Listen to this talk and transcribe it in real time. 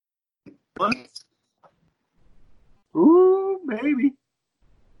months? Ooh, maybe.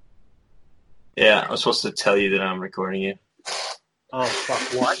 Yeah, I'm supposed to tell you that I'm recording you. Oh, fuck,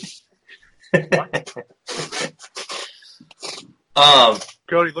 what?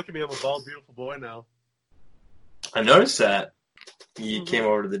 Cody, look at me. I'm a bald, beautiful boy now. I noticed that. You came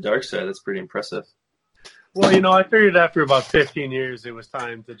over to the dark side. That's pretty impressive. Well, you know, I figured after about 15 years, it was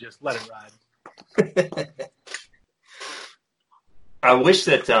time to just let it ride. I wish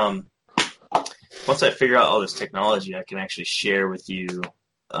that once I figure out all this technology, I can actually share with you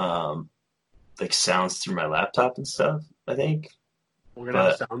like sounds through my laptop and stuff, I think. We're going to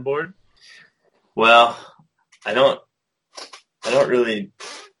have a soundboard? Well, I don't really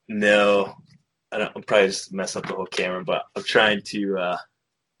know. I'll probably just mess up the whole camera, but I'm trying to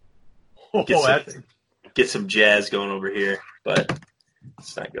get some jazz going over here, but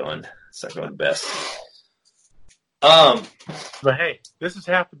it's not going the best. But hey, this is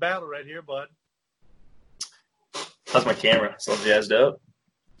half the battle right here, bud. How's my camera? It's all jazzed up?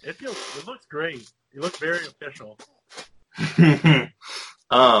 It looks great. You look very official.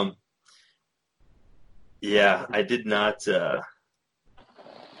 Yeah, I did not.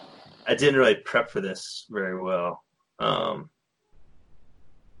 I didn't really prep for this very well.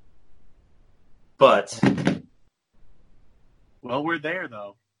 But well, we're there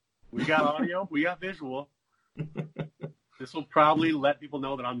though. We got audio. We got visual. This will probably let people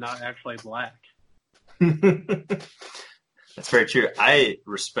know that I'm not actually black. That's very true. I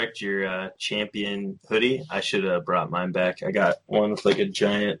respect your champion hoodie. I should have brought mine back. I got one with like a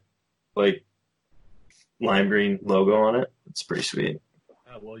giant, like lime green logo on it. It's pretty sweet.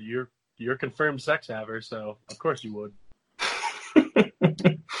 Well, you're a confirmed sex haver, so of course you would.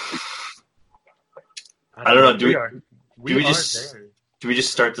 I don't know. Do we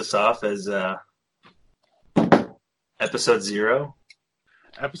just start this off as episode 0?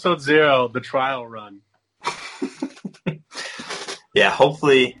 Episode 0, the trial run. Yeah,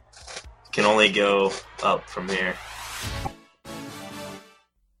 hopefully it can only go up from here.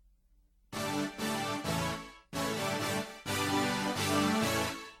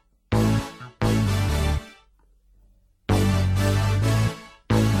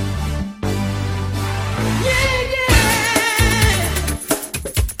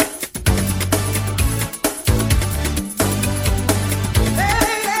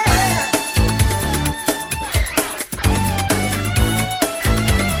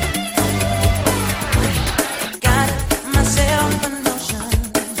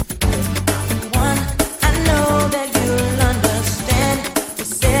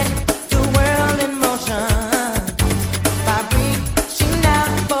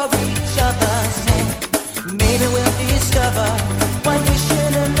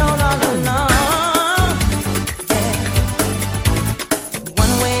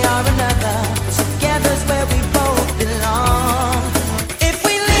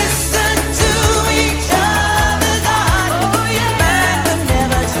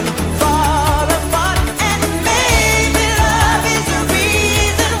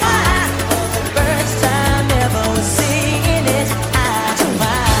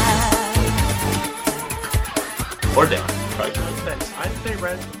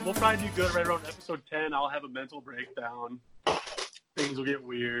 We'll probably do good right around episode 10. I'll have a mental breakdown. Things will get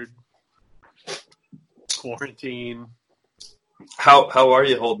weird. Quarantine. How are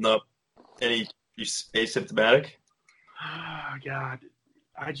you holding up? You asymptomatic? Oh, God.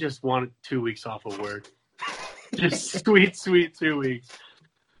 I just wanted 2 weeks off of work. Just sweet 2 weeks.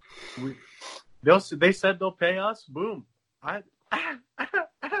 They said they'll pay us. Boom. Got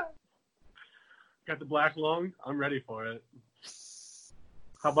the black lung. I'm ready for it.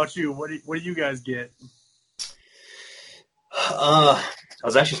 How about you? What do you guys get? I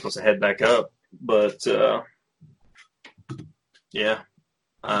was actually supposed to head back up, but yeah.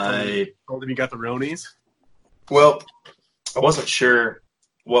 I told him you got the Ronies? Well, I wasn't sure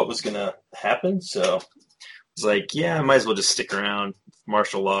what was going to happen, so I was like, yeah, I might as well just stick around. If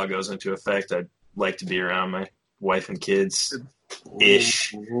martial law goes into effect, I'd like to be around my wife and kids.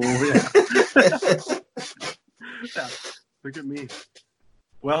 Ish. Yeah. Yeah. Look at me.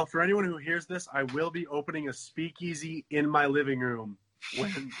 Well, for anyone who hears this, I will be opening a speakeasy in my living room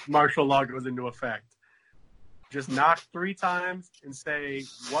when martial law goes into effect. Just knock 3 times and say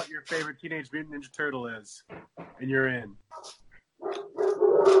what your favorite Teenage Mutant Ninja Turtle is, and you're in.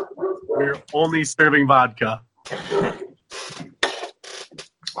 We're only serving vodka.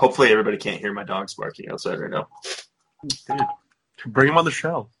 Hopefully everybody can't hear my dogs barking outside right now. Dude, bring them on the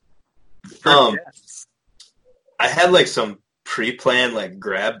show. I had like some pre-planned like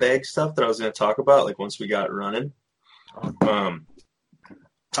grab bag stuff that I was going to talk about like once we got running.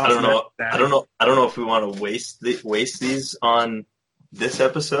 I don't know. I don't know if we want to waste these on this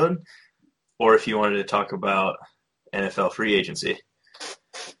episode, or if you wanted to talk about NFL free agency.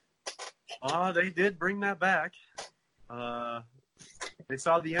 They did bring that back. They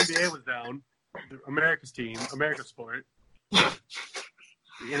saw the NBA was down. America's team, America's sport. The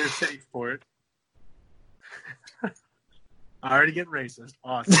inner city sport. Already getting racist.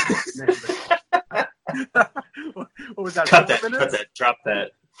 Awesome. What was that? Cut that. Drop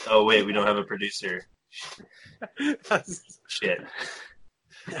that. Oh, wait, we don't have a producer. Shit.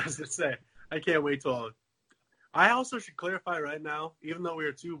 I was going to say, I can't wait till... I also should clarify right now, even though we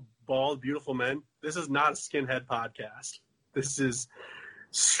are two bald, beautiful men, this is not a skinhead podcast. This is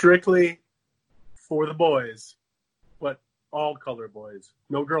strictly for the boys, but all color boys.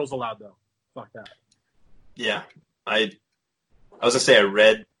 No girls allowed, though. Fuck that. Yeah. I was going to say I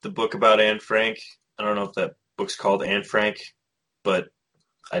read the book about Anne Frank. I don't know if that book's called Anne Frank, but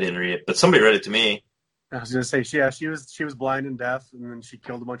I didn't read it. But somebody read it to me. I was going to say, she was blind and deaf, and then she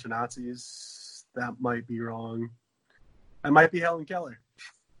killed a bunch of Nazis. That might be wrong. That might be Helen Keller.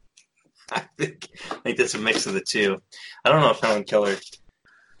 I think that's a mix of the two. I don't know if Helen Keller...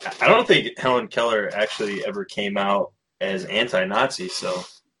 I don't think Helen Keller actually ever came out as anti-Nazi, so...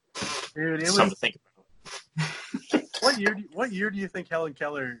 Dude, something to think about. What year do you think Helen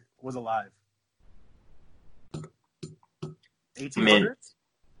Keller was alive? 1800s?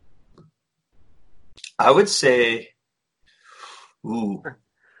 I would say... Ooh.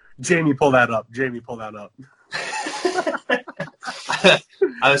 Jamie, pull that up.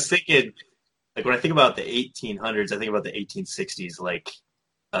 I was thinking, like, when I think about the 1800s, I think about the 1860s, like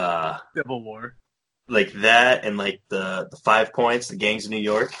Civil War, like that, and like the 5 Points, the Gangs of New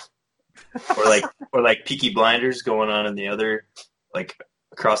York, or like Peaky Blinders going on in the other, like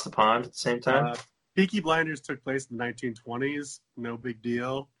across the pond at the same time. Peaky Blinders took place in the 1920s. No big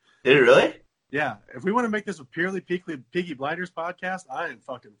deal. Did it really? Yeah. If we want to make this a purely Peaky Blinders podcast, I am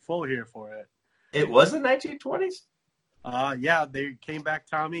fucking full here for it. It was the 1920s? Yeah, they came back.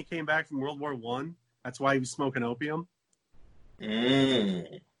 Tommy came back from World War I. That's why he was smoking opium.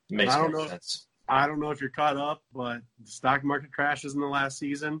 Makes sense. I don't know if you're caught up, but the stock market crashes in the last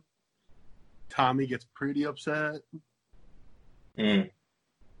season. Tommy gets pretty upset.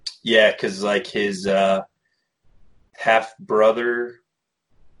 Yeah, because like his half brother,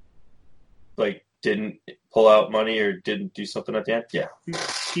 like, didn't pull out money or didn't do something at the end. Yeah,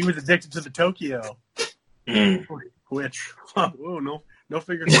 he was addicted to the Tokyo. Which, no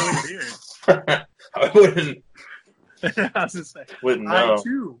finger pointing here. I wouldn't. I was just saying, wouldn't know. I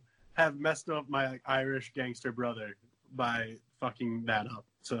too have messed up my Irish gangster brother by fucking that up.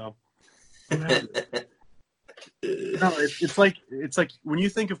 So, no, it's like when you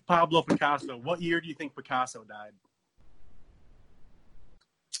think of Pablo Picasso, what year do you think Picasso died?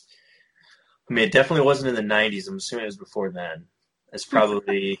 I mean, it definitely wasn't in the 90s. I'm assuming it was before then. It's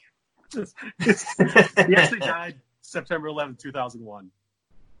probably. He actually died September 11th, 2001.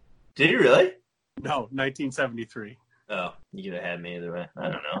 Did he really? No, 1973. Oh, you could have had me either way. I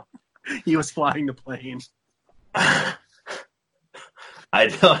don't know. He was flying the plane. I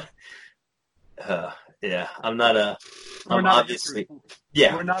don't. Yeah, I'm not a. I'm obviously.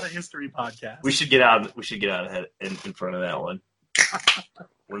 Yeah, we're not a history podcast. We should get out. We should get out ahead in front of that one.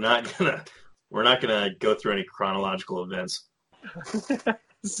 We're not gonna go through any chronological events.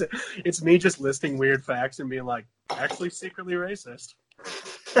 It's me just listing weird facts and being like, actually secretly racist.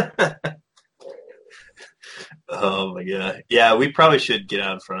 Oh my god. Yeah, we probably should get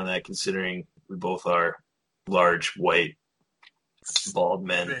out in front of that, considering we both are large, white, bald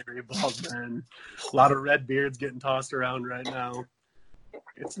men. Very bald men. A lot of red beards getting tossed around right now.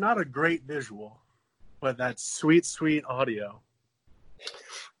 It's not a great visual, but that's sweet, sweet audio.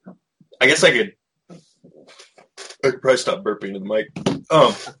 I guess I could probably stop burping to the mic.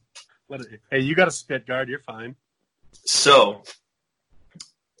 Hey, you got a spit guard. You're fine. So,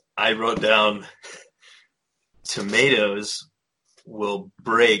 I wrote down tomatoes will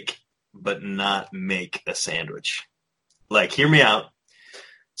break but not make a sandwich. Like, hear me out.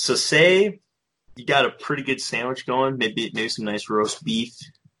 So, say you got a pretty good sandwich going, maybe some nice roast beef,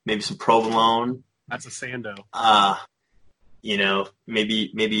 maybe some provolone. That's a sando. You know,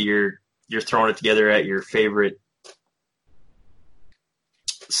 maybe you're throwing it together at your favorite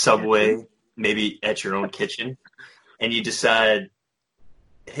Subway, maybe at your own kitchen, and you decide,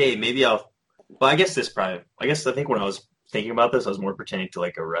 hey, maybe I think when I was thinking about this, I was more pertaining to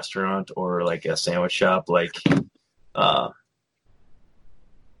like a restaurant or like a sandwich shop, like I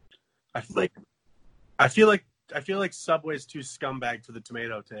feel like Subway's too scumbag for the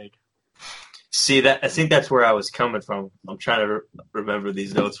tomato take. See that? I think that's where I was coming from. I'm trying to remember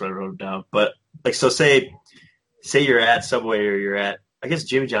these notes when I wrote them down. But like, so say you're at Subway or you're at, I guess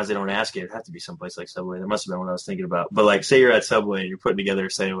Jimmy John's. They don't ask you. It'd have to be someplace like Subway. That must have been what I was thinking about. But like, say you're at Subway and you're putting together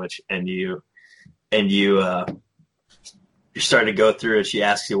a sandwich and you're starting to go through it. She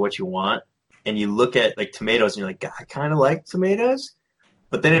asks you what you want, and you look at like tomatoes and you're like, God, I kind of like tomatoes.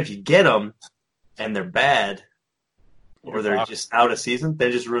 But then if you get them and they're bad or they're just out of season, then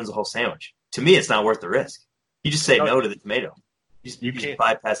it just ruins the whole sandwich. To me, it's not worth the risk. You just say no to the tomato. You just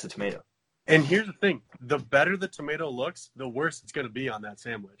bypass the tomato. And here's the thing. The better the tomato looks, the worse it's going to be on that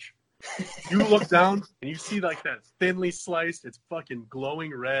sandwich. You look down and you see like that thinly sliced, it's fucking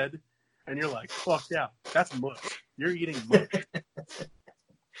glowing red, and you're like, fuck yeah, that's mush. You're eating mush.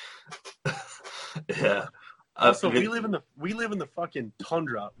 Yeah. So we live in the fucking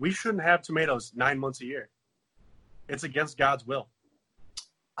tundra. We shouldn't have tomatoes 9 months a year. It's against God's will.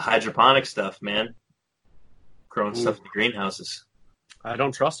 Hydroponic stuff, man. Growing stuff in the greenhouses. I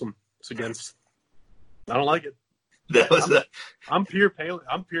don't trust them. I don't like it. I'm pure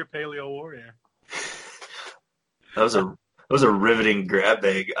paleo warrior. That was a riveting grab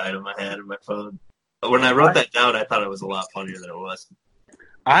bag item I had in my phone. When I wrote that down, I thought it was a lot funnier than it was.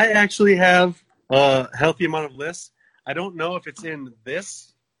 I actually have a healthy amount of lists. I don't know if it's in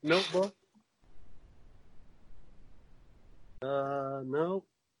this notebook. No.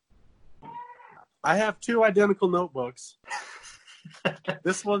 I have 2 identical notebooks.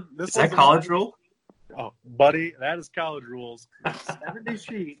 Is that college rule? Oh, buddy, that is college rules. 70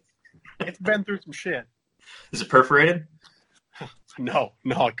 sheet. It's been through some shit. Is it perforated? No,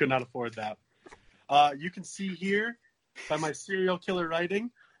 I could not afford that. You can see here by my serial killer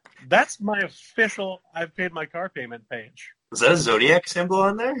writing, that's my official I've paid my car payment page. Is that a Zodiac symbol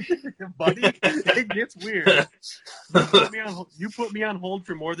on there? Buddy, it gets weird. You put me on hold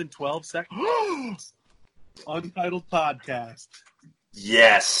for more than 12 seconds. Untitled podcast.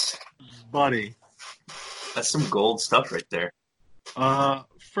 Yes. Buddy. That's some gold stuff right there.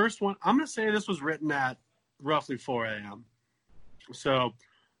 First one, I'm going to say this was written at roughly 4 a.m. So,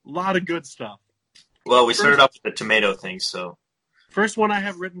 a lot of good stuff. Well, we started off with the tomato thing, so. First one I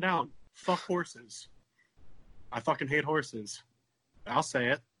have written down, fuck horses. I fucking hate horses. I'll say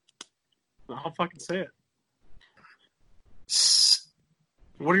it. I'll fucking say it.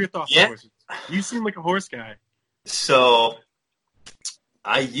 What are your thoughts on horses? You seem like a horse guy. So,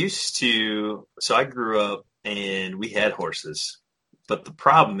 I grew up and we had horses. But the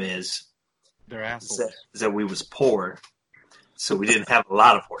problem is, they're assholes. Is that we was poor, so we didn't have a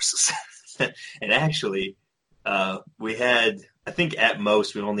lot of horses. And actually, we had, I think at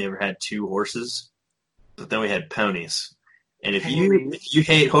most, we only ever had 2 horses. But then we had ponies. And if you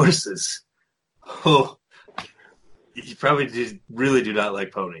hate horses, you probably really do not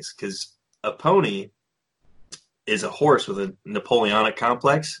like ponies. Because a pony is a horse with a Napoleonic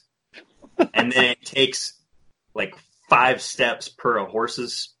complex. And then it takes like 5 steps per a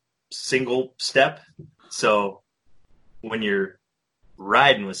horse's single step. So when you're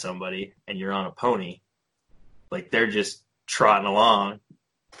riding with somebody and you're on a pony, like they're just trotting along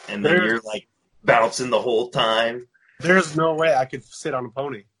and then you're like bouncing the whole time. There's no way I could sit on a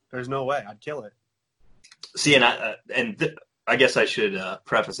pony. There's no way. I'd kill it. See, and I guess I should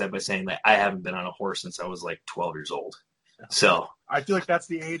preface that by saying that I haven't been on a horse since I was like 12 years old. So I feel like that's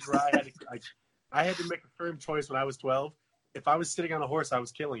the age where I had to make a firm choice when I was 12. If I was sitting on a horse, I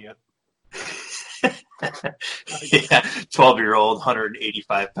was killing it. Yeah, 12-year-old,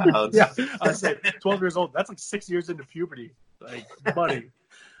 185 pounds. Yeah, I said 12 years old. That's like 6 years into puberty. Like, buddy,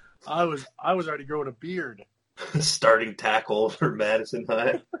 I was already growing a beard. Starting tackle for Madison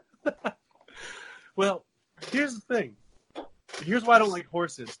High. Well, here's the thing. Here's why I don't like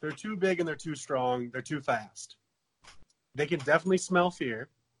horses. They're too big and they're too strong. They're too fast. They can definitely smell fear.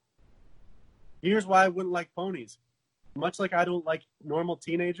 Here's why I wouldn't like ponies. Much like I don't like normal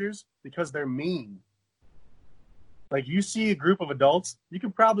teenagers, because they're mean. Like, you see a group of adults, you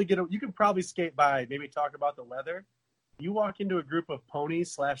can probably skate by, maybe talk about the weather. You walk into a group of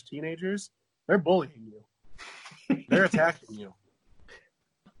ponies / teenagers, they're bullying you. They're attacking you.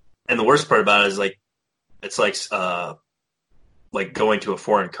 And the worst part about it is, like, it's like going to a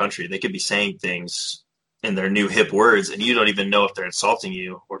foreign country. They could be saying things in their new hip words, and you don't even know if they're insulting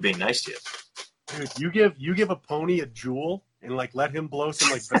you or being nice to you. Dude, you give a pony a jewel and like let him blow some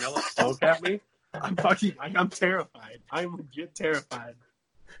like vanilla smoke at me. I'm terrified. I'm legit terrified.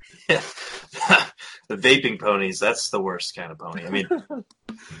 Yeah. The vaping ponies, that's the worst kind of pony. I mean,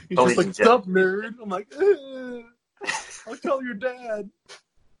 he's just like, stop, nerd. I'm like, I'll tell your dad.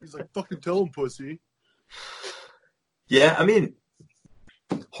 He's like, fucking tell him, pussy. Yeah, I mean,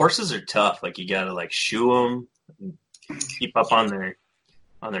 horses are tough. Like you gotta like shoe them, keep up on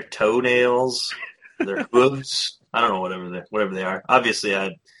their toenails, their hooves. I don't know whatever they are. Obviously,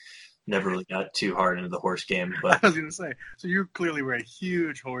 I never really got too hard into the horse game, I but was gonna say, so you clearly were a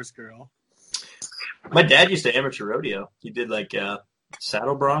huge horse girl. my dad used to amateur rodeo. He did like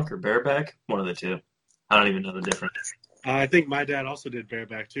saddle bronc or bareback, one of the two. I don't even know the difference. I think my dad also did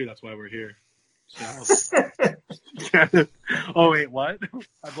bareback too. That's why we're here. So. Oh wait, what?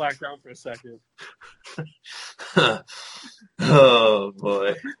 I blacked out for a second. Oh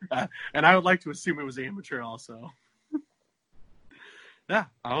boy! And I would like to assume it was amateur also. Yeah,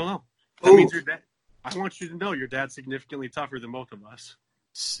 I don't know. That Ooh. means your dad. I want you to know your dad's significantly tougher than both of us.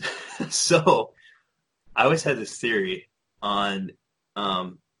 So, I always had this theory on,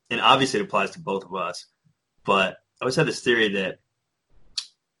 and obviously it applies to both of us, but I always had this theory that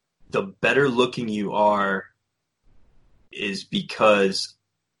the better looking you are is because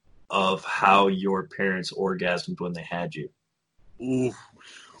of how your parents orgasmed when they had you. Ooh.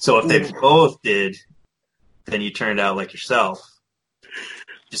 So if they both did, then you turned out like yourself,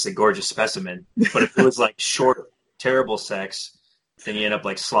 just a gorgeous specimen. But if it was like short, terrible sex, then you end up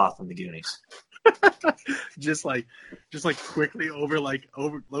like Sloth in the Goonies. just like quickly over like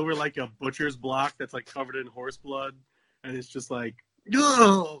a butcher's block that's like covered in horse blood, and it's just like,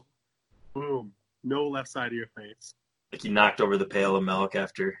 no, boom, no left side of your face. Like you knocked over the pail of milk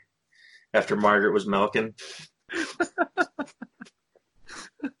after Margaret was milking.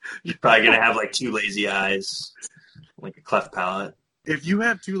 You're probably gonna have like two lazy eyes, like a cleft palate. If you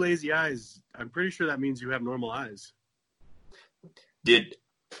have two lazy eyes, I'm pretty sure that means you have normal eyes. Dude,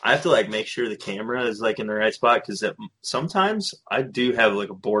 I have to like make sure the camera is like in the right spot because sometimes I do have like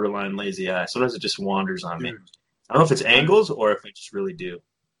a borderline lazy eye. Sometimes it just wanders on me. I don't know if it's angles or if I just really do.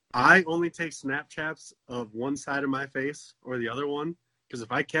 I only take Snapchats of one side of my face or the other one because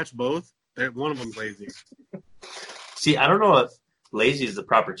if I catch both, one of them's lazy. See, I don't know if lazy is the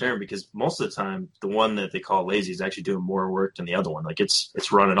proper term because most of the time the one that they call lazy is actually doing more work than the other one. Like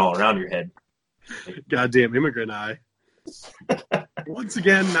it's running all around your head. Goddamn immigrant eye. Once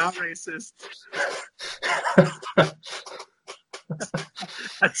again, not racist.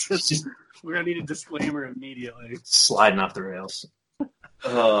 We're gonna need a disclaimer immediately. Sliding off the rails.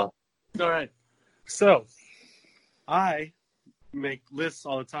 All right. So, I make lists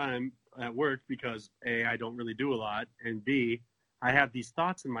all the time at work because A, I don't really do a lot, and B, I have these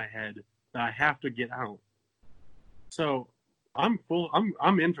thoughts in my head that I have to get out. So, I'm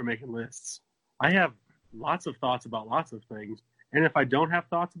in for making lists. I have lots of thoughts about lots of things, and if I don't have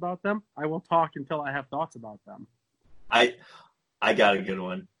thoughts about them, I will talk until I have thoughts about them. I got a good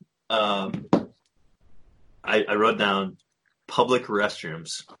one. I wrote down public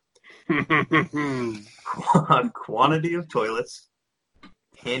restrooms, quantity of toilets,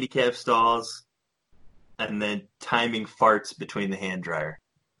 handicap stalls, and then timing farts between the hand dryer.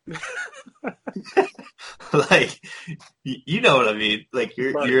 Like, you know what I mean? Like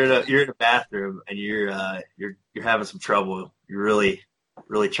you're in a bathroom and you're having some trouble. You're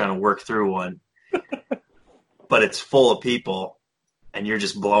really trying to work through one, but it's full of people, and you're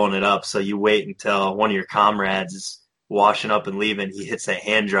just blowing it up. So you wait until one of your comrades is washing up and leaving. He hits that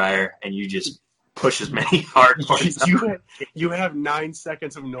hand dryer, and you just push as many hard ones. You have 9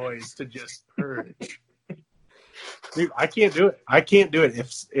 seconds of noise to just purge. Dude, I can't do it. I can't do it.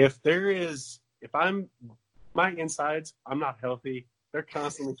 If I'm my insides, I'm not healthy. They're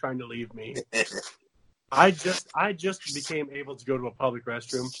constantly trying to leave me. I just became able to go to a public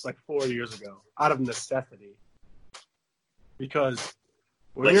restroom like 4 years ago out of necessity. Because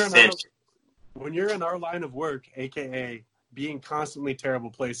when you're in our line of work, aka being constantly terrible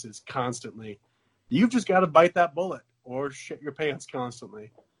places, constantly, you've just got to bite that bullet or shit your pants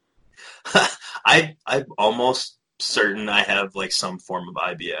constantly. I'm almost certain I have like some form of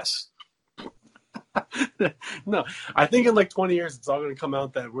IBS. No, I think in like 20 years it's all going to come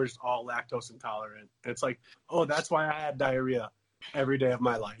out that we're just all lactose intolerant. It's like, oh, that's why I had diarrhea every day of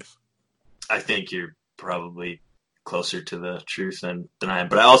my life. I think you're probably closer to the truth than I am,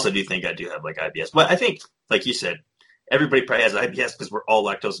 but I also do think I do have like IBS. But I think, like you said, everybody probably has IBS because we're all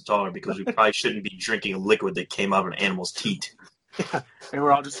lactose intolerant because we probably shouldn't be drinking a liquid that came out of an animal's teat. Yeah. And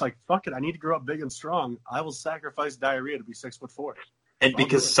we're all just like, fuck it, I need to grow up big and strong. I will sacrifice diarrhea to be 6'4". And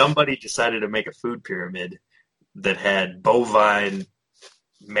because somebody decided to make a food pyramid that had bovine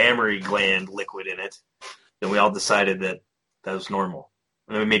mammary gland liquid in it, then we all decided that was normal.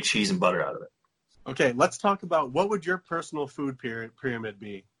 And then we made cheese and butter out of it. Okay, let's talk about what would your personal food pyramid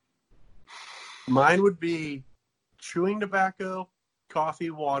be? Mine would be chewing tobacco,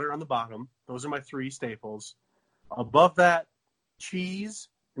 coffee, water on the bottom. Those are my 3 staples. Above that, cheese,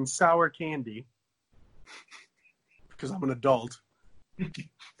 and sour candy because I'm an adult.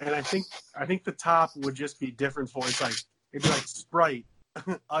 And I think the top would just be different forms. It'd be like Sprite,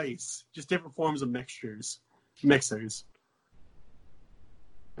 ice, just different forms of mixers. There's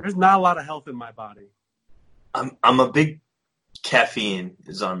not a lot of health in my body. I'm a big caffeine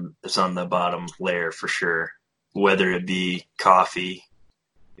is on the bottom layer for sure. Whether it be coffee,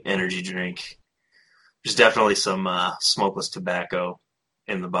 energy drink, there's definitely some smokeless tobacco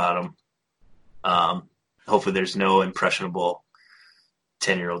in the bottom. Hopefully, there's no impressionable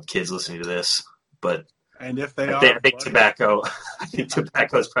 10-year-old kids listening to this. But and if they I think tobacco, I think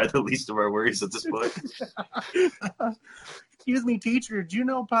tobacco is probably the least of our worries at this point. Excuse me, teacher. Do you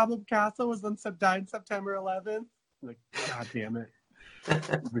know Pablo Picasso died September 11th? I'm like, God damn it!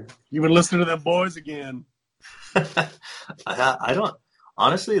 You've been listening to them boys again. I don't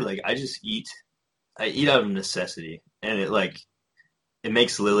honestly like. I just eat. I eat out of necessity, and it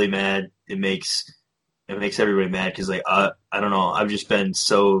makes Lily mad. It makes everybody mad because I don't know. I've just been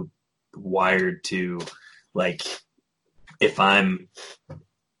so wired to like if I'm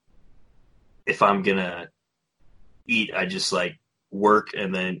gonna eat, I just like work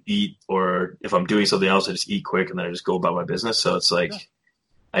and then eat, or if I'm doing something else, I just eat quick and then I just go about my business. So it's like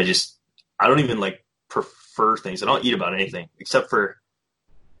I don't even like prefer things. I don't eat about anything except for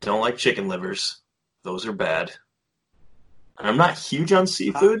don't like chicken livers. Those are bad. And I'm not huge on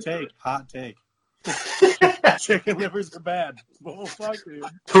seafood. Hot take. Chicken livers are bad. Oh fuck, dude.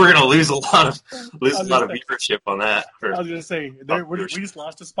 We're gonna lose a lot of viewership on that. I was gonna say we just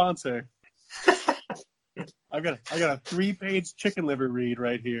lost a sponsor. I got a 3-page chicken liver read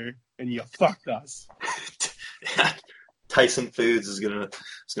right here, and you fucked us. Tyson Foods is gonna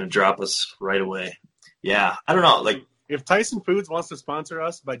drop us right away. Yeah, I don't know. Like if Tyson Foods wants to sponsor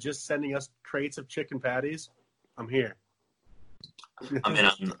us by just sending us crates of chicken patties, I'm here. I'm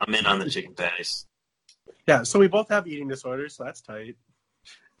in on the chicken patties. Yeah, so we both have eating disorders, so that's tight.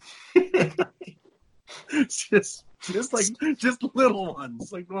 just little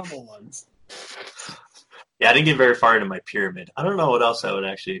ones, like normal ones. Yeah, I didn't get very far into my pyramid. I don't know what else I would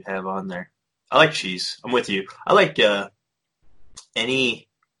actually have on there. I like cheese. I'm with you. I like any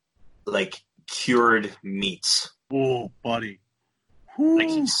like cured meats. Oh, buddy. Like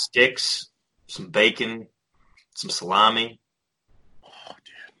some sticks, some bacon, some salami. Oh,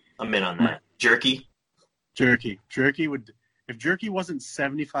 dude. I'm in on that. Jerky would. If jerky wasn't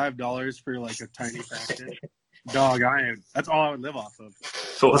 $75 for like a tiny package, dog, that's all I would live off of.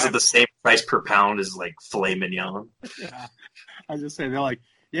 So was it the same price per pound as like filet mignon? Yeah, I just say they're like,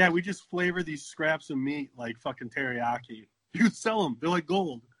 yeah, we just flavor these scraps of meat like fucking teriyaki. You sell them, they're like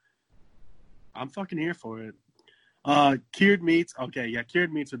gold. I'm fucking here for it. Cured meats, okay, yeah,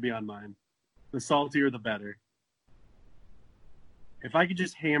 cured meats would be on mine. The saltier, the better. If I could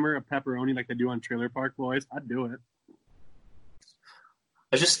just hammer a pepperoni like they do on Trailer Park Boys, I'd do it.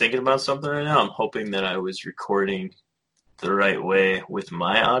 I was just thinking about something right now. I'm hoping that I was recording the right way with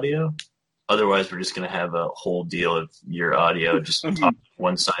my audio. Otherwise, we're just going to have a whole deal of your audio just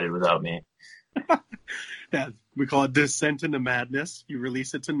one-sided without me. Yeah, we call it descent into madness. You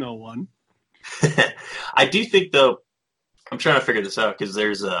release it to no one. I do think, though, I'm trying to figure this out because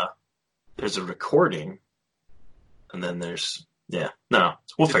there's a recording, and then there's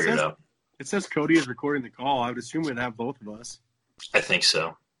we'll figure it out. It says Cody is recording the call. I would assume we'd have both of us. I think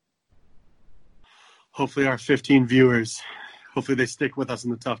so. Hopefully our 15 viewers, hopefully they stick with us in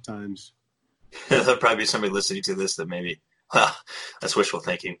the tough times. There'll probably be somebody listening to this that maybe, that's wishful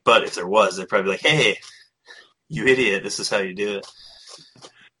thinking. But if there was, they'd probably be like, hey, you idiot, this is how you do it.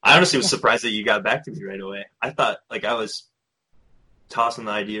 I honestly was surprised that you got back to me right away. I thought, like, I was tossing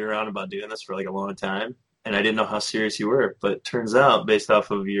the idea around about doing this for, like, a long time, and I didn't know how serious you were. But it turns out, based off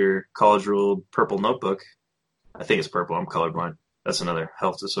of your college-ruled purple notebook, I think it's purple. I'm colorblind. That's another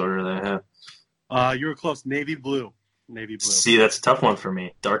health disorder that I have. You were close. Navy blue. See, that's a tough one for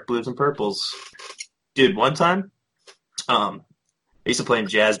me. Dark blues and purples. Dude, one time, I used to play in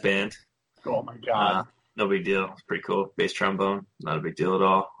jazz band. Oh, my God. No big deal. It's pretty cool. Bass trombone, not a big deal at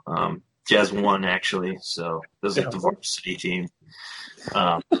all. Jazz won, actually, so it was like the varsity team.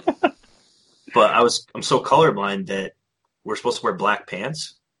 But I'm so colorblind that we're supposed to wear black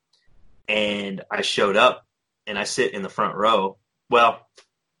pants, and I showed up, and I sit in the front row. Well,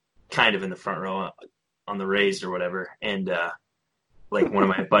 kind of in the front row on the raised or whatever. And like one of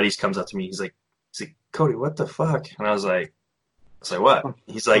my buddies comes up to me. He's like, Cody, what the fuck? And I was like, what?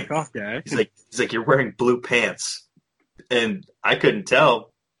 He's like, you're wearing blue pants. And I couldn't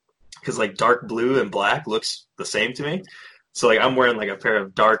tell because like dark blue and black looks the same to me. So like I'm wearing like a pair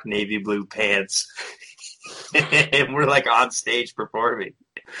of dark navy blue pants and we're like on stage performing,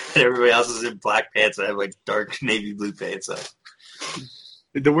 and everybody else is in black pants. I have like dark navy blue pants on.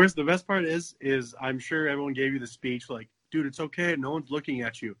 The best part is I'm sure everyone gave you the speech like, dude, it's okay. No one's looking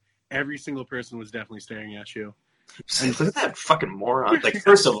at you. Every single person was definitely staring at you. And look at that fucking moron. Like,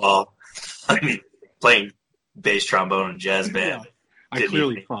 first of all, I mean, playing bass trombone and jazz band. Yeah. I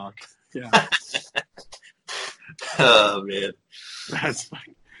clearly fuck. Yeah. Oh, man. That's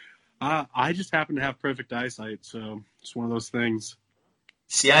fine. I just happen to have perfect eyesight, so it's one of those things.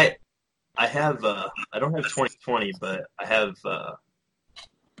 See, I have, I don't have 20/20, but I have, I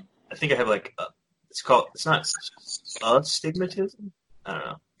think I have like, it's not astigmatism? I don't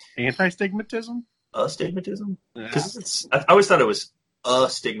know. Anti-stigmatism? Astigmatism? Yeah. Because I always thought it was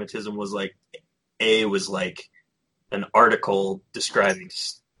astigmatism was like an article describing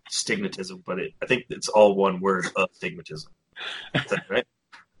stigmatism, but I think it's all one word, astigmatism. Is that right?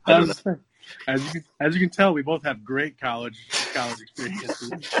 I don't know. As you can tell, we both have great college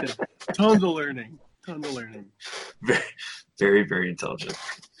experiences. Tons of learning. Very, very, very intelligent.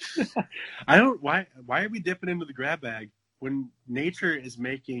 Why are we dipping into the grab bag when nature is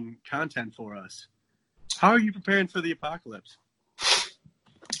making content for us? How are you preparing for the apocalypse?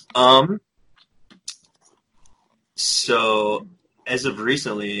 So as of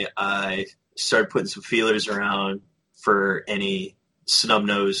recently, I started putting some feelers around for any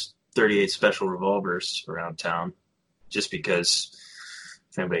snub-nosed 38 special revolvers around town, just because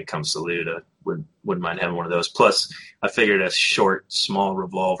if anybody comes to loot, I wouldn't mind having one of those. Plus, I figured a short, small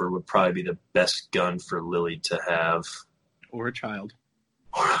revolver would probably be the best gun for Lily to have. Or a child.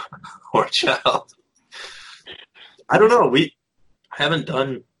 Or a child. I don't know. We haven't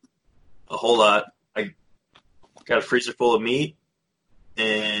done a whole lot. I got a freezer full of meat,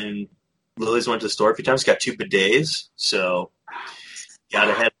 and Lily's went to the store a few times. Got 2 bidets, so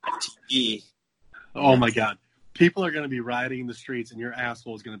gotta have my TV. Oh my God. People are going to be rioting in the streets, and your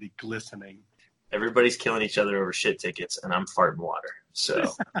asshole is going to be glistening. Everybody's killing each other over shit tickets, and I'm farting water.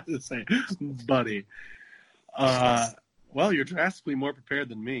 So, buddy. Well, you're drastically more prepared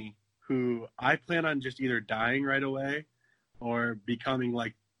than me, who I plan on just either dying right away or becoming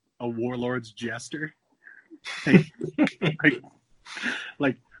like a warlord's jester.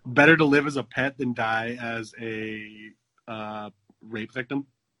 like better to live as a pet than die as a rape victim.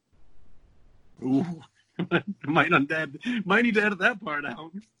 Ooh. Might need to edit that part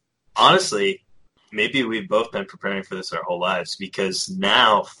out. Honestly, maybe we've both been preparing for this our whole lives, because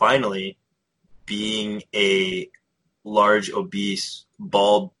now, finally, being a large, obese,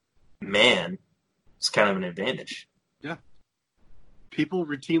 bald man is kind of an advantage. Yeah. People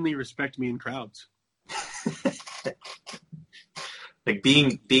routinely respect me in crowds. Like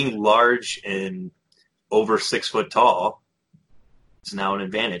being large and over 6 foot tall is now an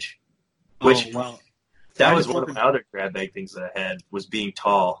advantage. Which, that was one of my other grab bag things that I had, was being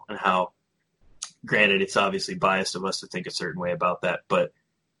tall, and how, granted, it's obviously biased of us to think a certain way about that, but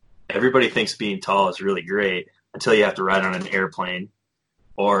everybody thinks being tall is really great until you have to ride on an airplane,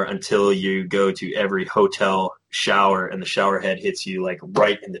 or until you go to every hotel shower and the shower head hits you like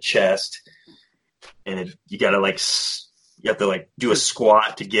right in the chest, and you have to do a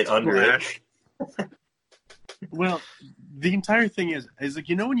squat to get under it. Well, the entire thing is like,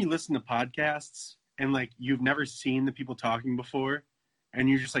 when you listen to podcasts and like you've never seen the people talking before, and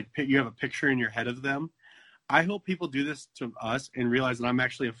you just like you have a picture in your head of them. I hope people do this to us and realize that I'm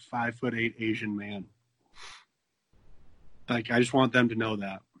actually a 5'8" Asian man. Like, I just want them to know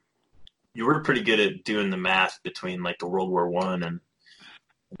that. You were pretty good at doing the math between like the World War I and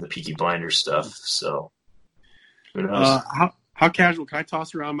the Peaky Blinders stuff. So, who knows? How casual? Can I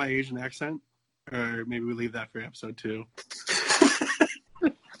toss around my Asian accent? Or maybe we leave that for episode 2.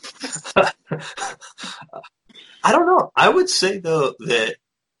 I don't know. I would say, though, that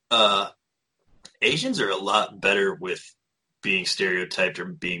Asians are a lot better with being stereotyped or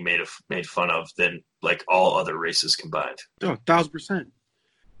being made fun of than like all other races combined. Oh, 1,000%.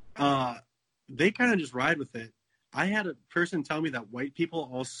 They kind of just ride with it. I had a person tell me that white people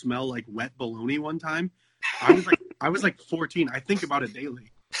all smell like wet bologna one time. I was like 14. I think about it daily.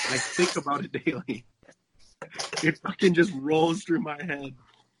 It fucking just rolls through my head.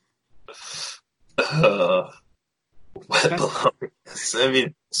 Wet bologna. I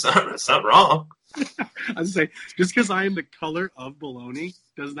mean, it's not wrong. I was say, just because I am the color of bologna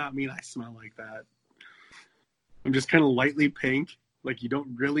does not mean I smell like that. I'm just kind of lightly pink, like you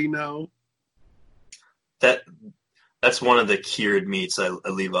don't really know. That's one of the cured meats I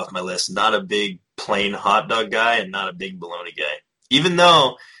leave off my list. Not a big plain hot dog guy, and not a big bologna guy. Even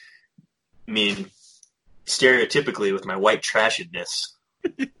though, I mean, stereotypically with my white trashedness,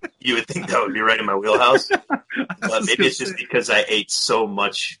 You would think that would be right in my wheelhouse. I But was maybe gonna it's just say, because I ate so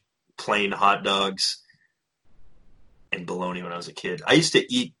much plain hot dogs and bologna when I was a kid. I used to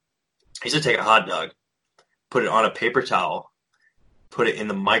take a hot dog, put it on a paper towel, put it in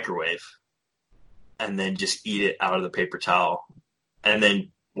the microwave, and then just eat it out of the paper towel. And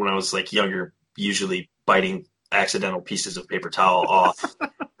then when I was like younger, usually biting accidental pieces of paper towel off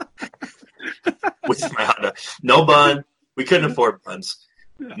with my hot dog. No bun. We couldn't afford buns.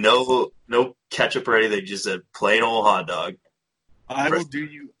 Yeah. No ketchup or anything. Just a plain old hot dog. I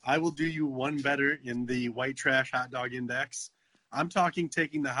will do you one better in the white trash hot dog index. I'm talking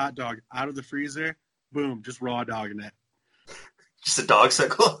taking the hot dog out of the freezer, boom, just raw dogging it. Just a dog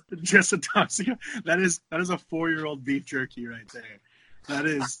sickle. Just a dog. That is a 4-year-old beef jerky right there. That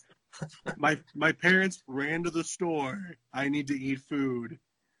is my parents ran to the store. I need to eat food.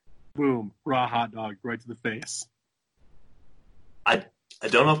 Boom, raw hot dog right to the face. I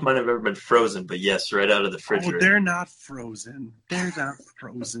don't know if mine have ever been frozen, but yes, right out of the refrigerator. Oh, they're not frozen. They're not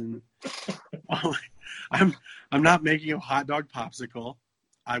frozen. Oh, I'm not making a hot dog popsicle.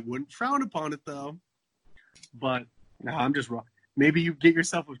 I wouldn't frown upon it though. But no, I'm just wrong. Maybe you get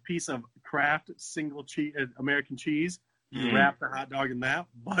yourself a piece of Kraft single cheese American cheese. You wrap the hot dog in that,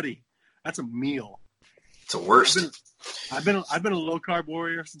 buddy. That's a meal. It's the worst. I've been a low carb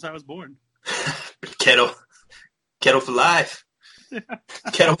warrior since I was born. Keto for life.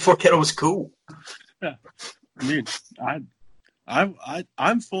 Keto before keto was cool. Yeah, I mean,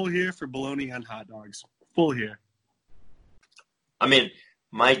 I'm full here for bologna and hot dogs. Full here. I mean,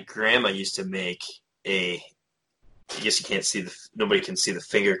 my grandma used to make I guess you can't see nobody can see the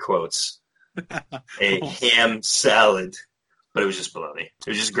finger quotes. A ham salad, but it was just bologna. It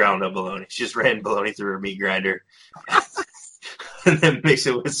was just ground up bologna. She just ran bologna through her meat grinder, and then mix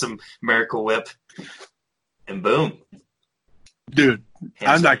it with some Miracle Whip, and boom. Dude, Ham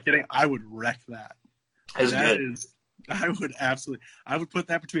I'm salad. not kidding. I would wreck that. It was That good. is, I would put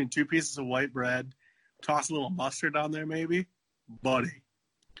that between 2 pieces of white bread, toss a little mustard on there maybe. Buddy,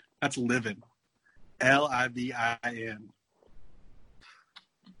 that's living. LIVIN.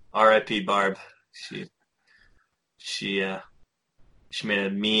 R.I.P. Barb. She made a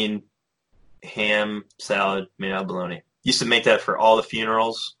mean ham salad made out of bologna. Used to make that for all the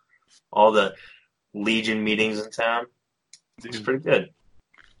funerals, all the Legion meetings in town. It's Dude, pretty good.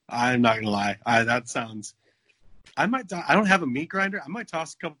 I'm not gonna lie. I don't have a meat grinder. I might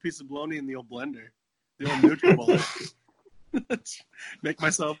toss a couple pieces of bologna in the old blender, the old NutriBullet. Make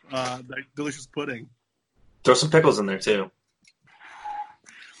myself like delicious pudding. Throw some pickles in there too.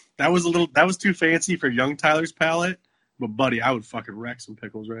 That was too fancy for young Tyler's palate. But buddy, I would fucking wreck some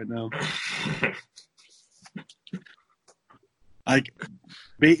pickles right now. Like,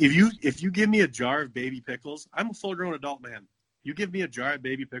 if you give me a jar of baby pickles, I'm a full grown adult man. You give me a jar of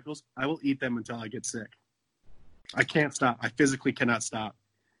baby pickles, I will eat them until I get sick. I can't stop. I physically cannot stop.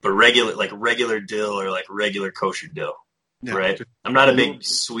 But regular dill or like regular kosher dill, Yeah, right? just I'm not a a big little-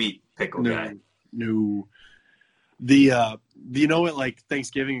 sweet pickle guy. No. The you know what, like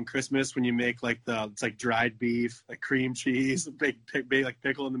Thanksgiving and Christmas when you make like it's like dried beef, like cream cheese, a big like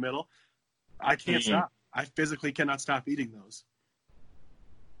pickle in the middle. I can't stop. I physically cannot stop eating those.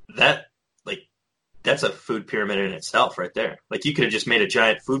 That's a food pyramid in itself, right there. Like you could have just made a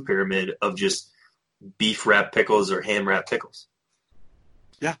giant food pyramid of just beef wrapped pickles or ham wrapped pickles.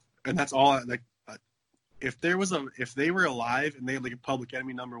 Yeah, and that's all. If they were alive and they had like a Public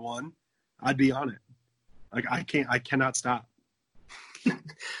Enemy #1, I'd be on it. Like I cannot stop.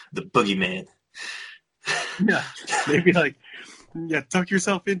 The boogeyman. Yeah, they'd be like, yeah, tuck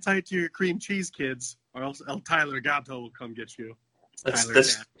yourself in tight to your cream cheese, kids, or else El Tyler Gato will come get you.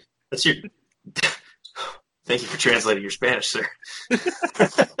 That's your. Thank you for translating your Spanish, sir.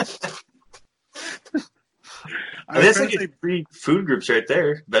 That's like 3 food groups right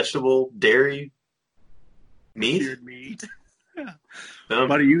there: vegetable, dairy, meat. Cured meat. Yeah. Boom.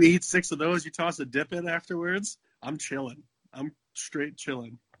 Buddy, you eat 6 of those, you toss a dip in afterwards. I'm chilling. I'm straight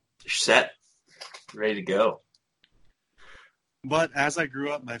chilling. You're set, ready to go. But as I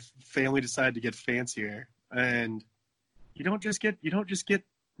grew up, my family decided to get fancier, and you don't just get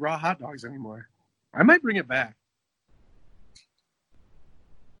raw hot dogs anymore. I might bring it back.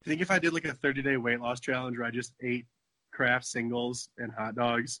 I think if I did like a 30-day weight loss challenge where I just ate Kraft singles and hot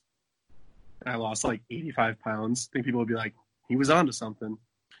dogs, and I lost like 85 pounds, I think people would be like, he was onto something.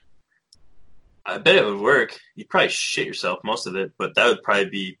 I bet it would work. You'd probably shit yourself most of it, but that would probably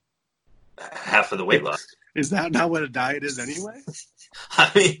be half of the weight loss. Is that not what a diet is anyway?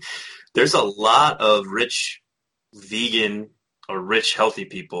 I mean, there's a lot of rich vegan or rich healthy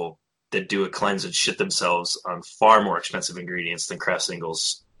people that do a cleanse and shit themselves on far more expensive ingredients than Kraft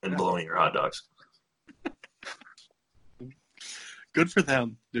singles and blowing your hot dogs. Good for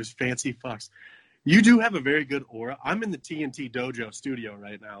them. There's fancy fucks. You do have a very good aura. I'm in the TNT Dojo studio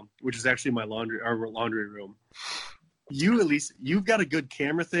right now, which is actually my laundry room. You've got a good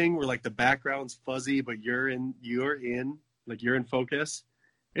camera thing where like the background's fuzzy, but you're in focus.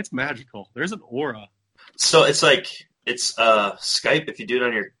 It's magical. There's an aura. So it's like Skype. If you do it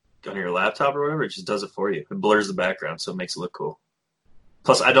on your laptop or whatever, it just does it for you. It blurs the background, so it makes it look cool.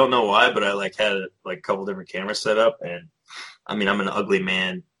 Plus, I don't know why, but I had a couple different cameras set up, and I mean, I'm an ugly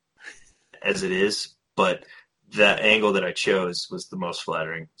man as it is, but that angle that I chose was the most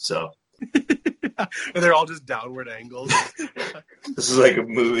flattering. So. And they're all just downward angles. This is like a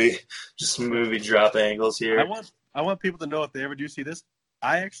movie, just movie drop angles here. I want people to know if they ever do see this,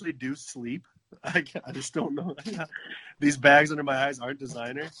 I actually do sleep. I just don't know. These bags under my eyes aren't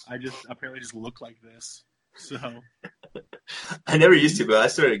designer. I just apparently just look like this. So I never used to, but I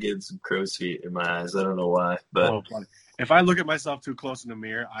started getting some crow's feet in my eyes. I don't know why, but if I look at myself too close in the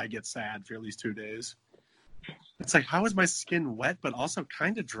mirror, I get sad for at least 2 days. It's like, how is my skin wet but also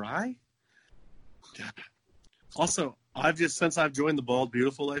kind of dry? Also, since I've joined the Bald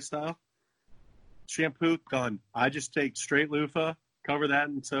Beautiful lifestyle, shampoo gone. I just take straight loofah, cover that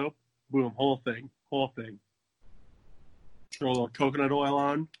in soap, boom, whole thing. Throw a little coconut oil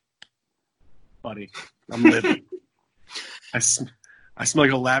on, buddy. I'm living. I smell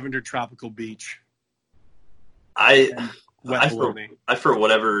like a lavender tropical beach. I for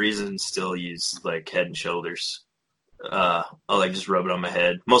whatever reason still use like Head and Shoulders. I'll just rub it on my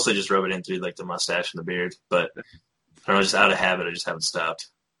head. Mostly just rub it in through like the mustache and the beard. But I don't know, just out of habit, I just haven't stopped.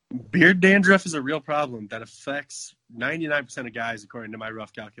 Beard dandruff is a real problem that affects 99% of guys, according to my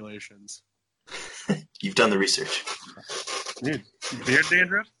rough calculations. You've done the research. Dude, beard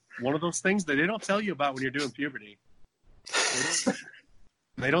dandruff, one of those things that they don't tell you about when you're doing puberty.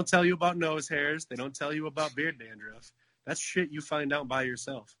 They don't tell you about nose hairs. They don't tell you about beard dandruff. That's shit you find out by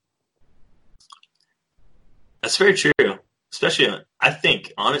yourself. That's very true. Especially, I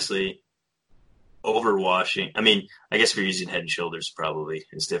think, honestly, overwashing. I mean, I guess if you're using Head and Shoulders, probably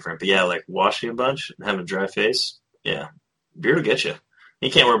is different. But yeah, like washing a bunch and having a dry face, yeah, beard will get you.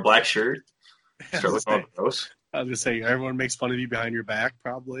 You can't wear a black shirt. Start looking all gross. I was going to say, everyone makes fun of you behind your back,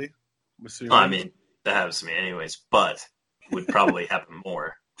 probably. Oh, I mean, that happens to me anyways, but would probably happen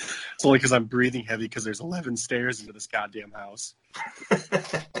more. It's only because I'm breathing heavy because there's 11 stairs into this goddamn house.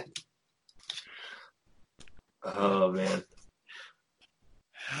 Oh, man.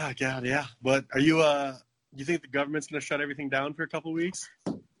 Oh, God, yeah. But are you think the government's going to shut everything down for a couple weeks?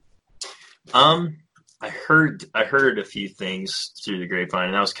 I heard a few things through the grapevine,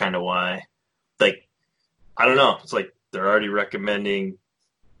 and that was kind of why. Like, I don't know. It's like they're already recommending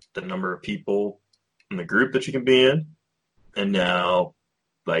the number of people in the group that you can be in, and now,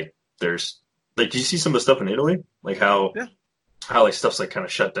 like, there's like, do you see some of the stuff in Italy? Like how like stuff's like kind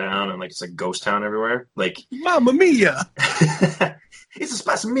of shut down and like it's like ghost town everywhere. Like, Mamma mia! It's a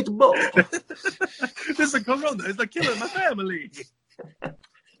spicy meatball. There's a corona. It's like killing my family.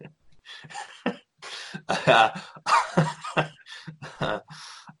 Yeah.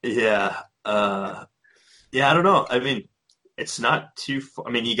 I don't know. I mean, it's not too. I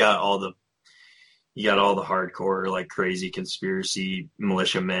mean, you got all the hardcore, like crazy conspiracy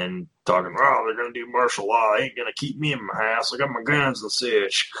militiamen talking. Oh, they're gonna do martial law. Ain't gonna keep me in my house. I got my guns and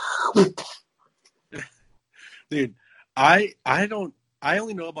such. Dude, I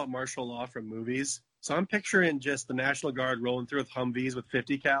only know about martial law from movies, so I'm picturing just the National Guard rolling through with Humvees with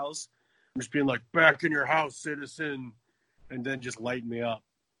 50 cals, and just being like, "Back in your house, citizen," and then just lighting me up.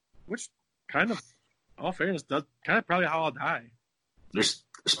 Which kind of, all fairness, that's kind of probably how I'll die. There's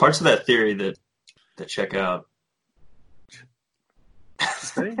parts of that theory that check out.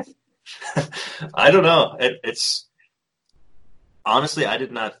 I don't know. It's honestly, I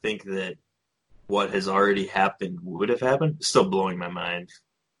did not think that what has already happened would have happened. It's still blowing my mind.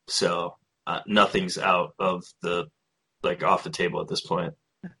 So nothing's out of off the table at this point.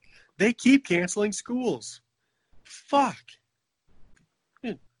 They keep canceling schools. Fuck.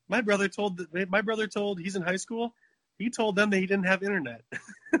 Dude, my brother told he's in high school. He told them that he didn't have internet.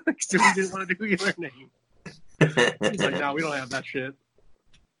 So he didn't want to do e-learning. He's like, no, we don't have that shit.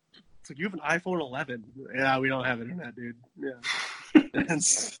 It's like, you have an iPhone 11. Yeah, we don't have internet, dude. Yeah.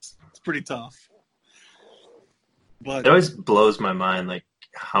 It's pretty tough. But it always blows my mind, like,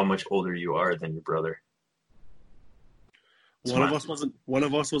 how much older you are than your brother. One of us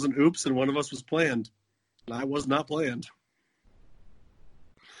wasn't oops, and one of us was planned. And I was not planned.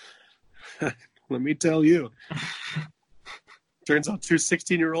 Let me tell you. Turns out 2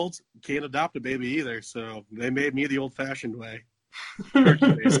 16-year-olds can't adopt a baby either, so they made me the old-fashioned way. Turkey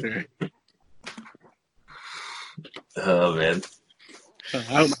baster. Oh man. I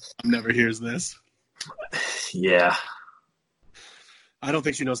hope my mom never hears this. Yeah. I don't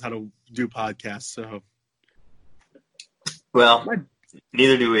think she knows how to do podcasts, so. Well,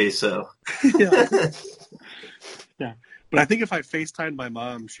 neither do we, so. Yeah. Yeah. But I think if I FaceTimed my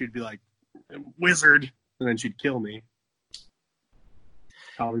mom, she'd be like, wizard, and then she'd kill me.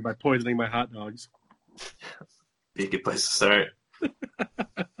 Probably by poisoning my hot dogs. Be a good place to start.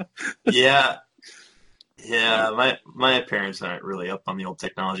 Yeah. Yeah, my parents aren't really up on the old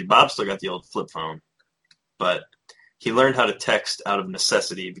technology. Bob still got the old flip phone, but he learned how to text out of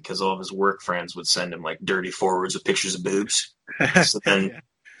necessity because all of his work friends would send him like dirty forwards of pictures of boobs. So then, Yeah.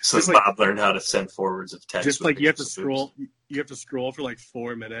 so Just like- Bob learned how to send forwards of text. Just with like you have to pictures of boobs. scroll, you have to scroll for like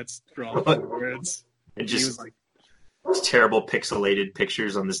 4 minutes for all the words. And He was just like, terrible pixelated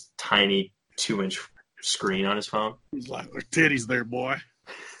pictures on this tiny 2-inch screen on his phone. "There's titties there, boy."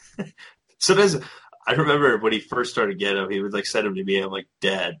 Sometimes I remember when he first started getting them, he would like send them to me. I'm like,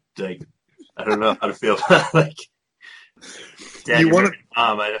 Dad, like I don't know how to feel. Like, Dad, You you're wanna-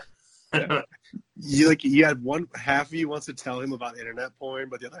 married, Mom. You had one half of you wants to tell him about internet porn,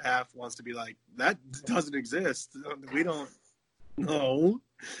 but the other half wants to be like, that doesn't exist. We don't know.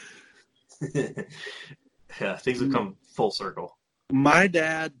 Yeah, things have come full circle. My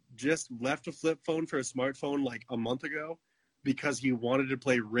dad just left a flip phone for a smartphone like a month ago because he wanted to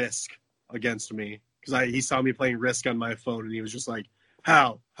play Risk against me. Because he saw me playing Risk on my phone, and he was just like,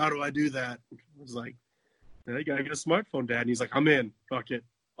 How do I do that? I was like, "Yeah, you gotta get a smartphone, Dad." And he's like, "I'm in. Fuck it.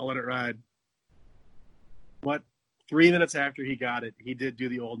 I'll let it ride." But 3 minutes after he got it, he did do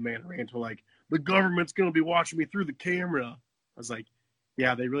the old man rant, like, "The government's gonna be watching me through the camera." I was like,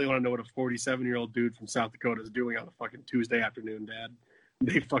 yeah, they really want to know what a 47-year-old dude from South Dakota is doing on a fucking Tuesday afternoon, Dad.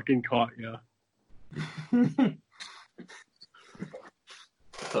 They fucking caught you.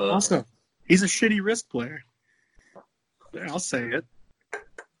 Also, he's a shitty Risk player. Yeah, I'll say it.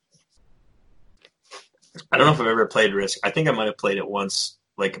 I don't know if I've ever played Risk. I think I might have played it once,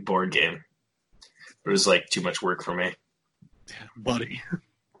 like a board game. But it was like too much work for me. Yeah, buddy.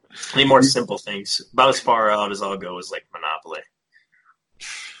 I need more simple things. About as far out as I'll go is like Monopoly.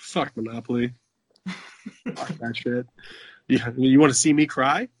 Fuck Monopoly. Fuck that shit. Yeah, you want to see me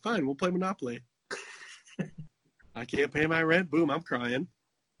cry? Fine, we'll play Monopoly. I can't pay my rent. Boom, I'm crying.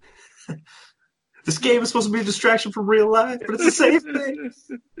 This game is supposed to be a distraction from real life, but it's the same thing.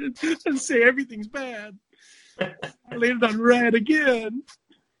 And say everything's bad. I landed on red again.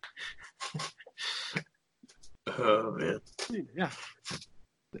 Oh, man. Yeah.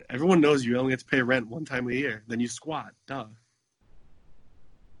 Everyone knows you only have to pay rent one time a year. Then you squat. Duh.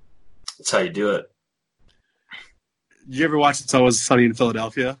 That's how you do it. Did you ever watch It's Always Sunny in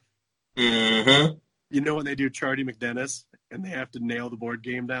Philadelphia? Mm-hmm. You know when they do Charlie McDennis and they have to nail the board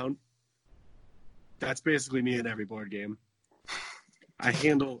game down? That's basically me in every board game. I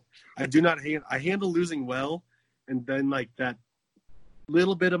handle losing well, and then like that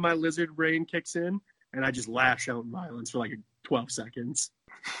little bit of my lizard brain kicks in, and I just lash out in violence for like 12 seconds.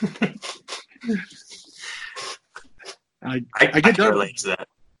 I get can done. relate to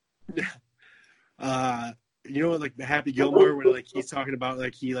that. You know, like the Happy Gilmore, where like he's talking about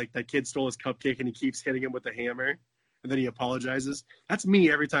like that kid stole his cupcake and he keeps hitting him with the hammer, and then he apologizes. That's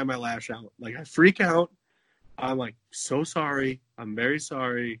me every time I lash out. Like I freak out. I'm like, so sorry. I'm very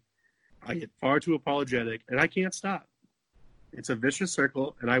sorry. I get far too apologetic, and I can't stop. It's a vicious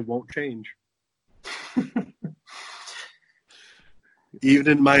circle, and I won't change. Even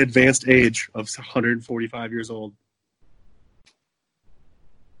in my advanced age of 145 years old.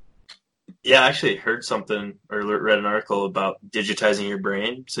 Yeah, I actually heard something or read an article about digitizing your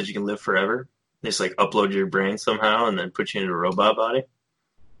brain so that you can live forever. They just like upload your brain somehow and then put you into a robot body.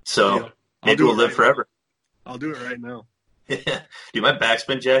 So Yeah, maybe we'll live forever. I'll do it right now. Yeah. Dude, my back's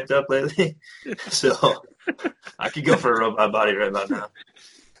been jacked up lately. So I could go for a robot body right about now.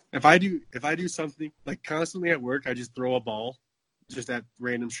 If I do something like constantly at work, I just throw a ball just at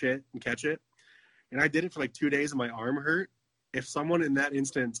random shit and catch it. And I did it for like 2 days and my arm hurt. If someone in that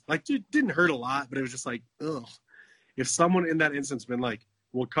instance, like it didn't hurt a lot, but it was just like, ugh. If someone in that instance been like,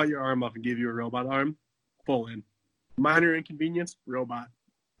 we'll cut your arm off and give you a robot arm, full in. Minor inconvenience, robot.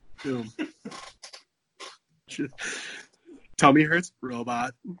 Boom. Tummy hurts,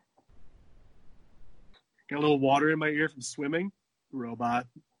 robot. Got a little water in my ear from swimming, robot.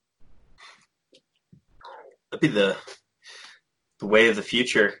 That'd be the way of the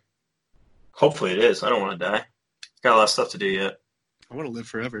future. Hopefully it is. I don't want to die. Got a lot of stuff to do yet. I want to live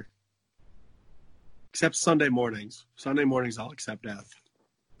forever. Except Sunday mornings. Sunday mornings, I'll accept death.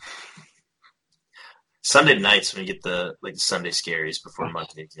 Sunday nights when you get the Sunday scaries before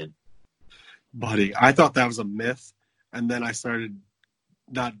Monday kid. Buddy, I thought that was a myth, and then I started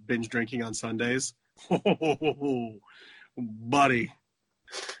not binge drinking on Sundays. Buddy,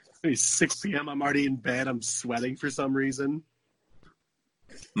 it's 6 p.m. I'm already in bed. I'm sweating for some reason.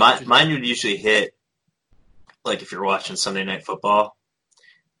 Mine would usually hit like if you're watching Sunday Night Football,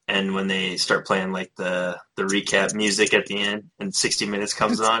 and when they start playing like the recap music at the end, and 60 Minutes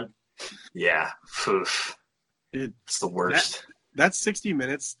comes on. Yeah, oof. It's the worst. That 60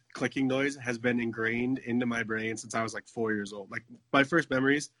 Minutes clicking noise has been ingrained into my brain since I was like 4 years old. Like my first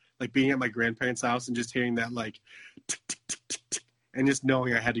memories, like being at my grandparents' house and just hearing that like tick, tick, tick, tick, tick, and just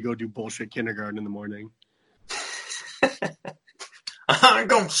knowing I had to go do bullshit kindergarten in the morning. I'm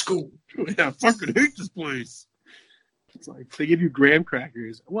going to school. Yeah, I fucking hate this place. It's like they give you graham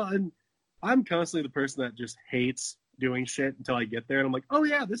crackers. Well, and I'm constantly the person that just hates doing shit until I get there, and I'm like, oh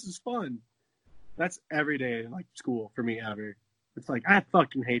yeah, this is fun. That's every day like school for me ever. It's like, I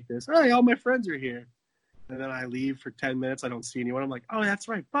fucking hate this. Hey, all my friends are here. And then I leave for 10 minutes. I don't see anyone. I'm like, oh, that's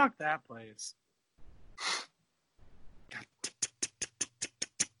right. Fuck that place.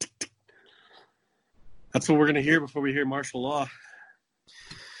 That's what we're going to hear before we hear martial law.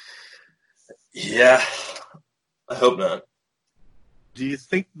 Yeah, I hope not. Do you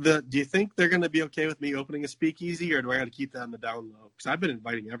think they're going to be okay with me opening a speakeasy, or do I got to keep that on the down low? Because I've been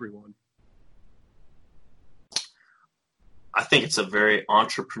inviting everyone. I think it's a very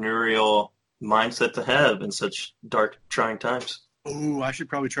entrepreneurial mindset to have in such dark, trying times. Oh, I should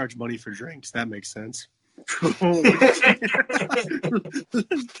probably charge money for drinks. That makes sense. Look at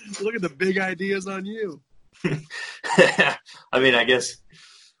the big ideas on you. I mean, I guess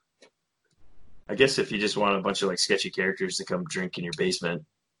if you just want a bunch of like sketchy characters to come drink in your basement.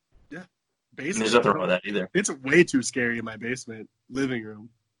 Yeah. Basement. There's nothing wrong with that either. It's way too scary in my basement living room.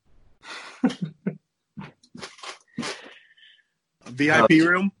 A VIP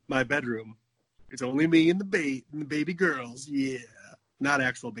room, my bedroom. It's only me and the baby girls. Yeah. Not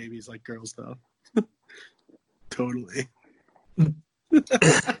actual babies like girls, though. Totally.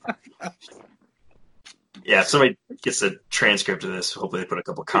 Yeah, if somebody gets a transcript of this, hopefully they put a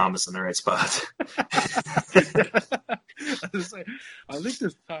couple commas in the right spot. I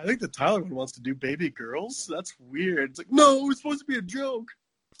think the Tyler one wants to do baby girls. That's weird. It's like, no, it's supposed to be a joke.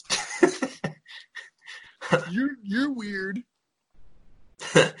 You're weird.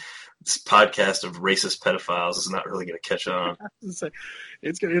 This podcast of racist pedophiles is not really going to catch on.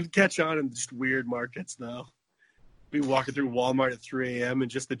 It's going to catch on in just weird markets, though. Be walking through Walmart at 3 a.m. and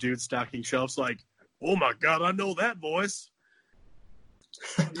just the dude stocking shelves like, oh my God, I know that voice.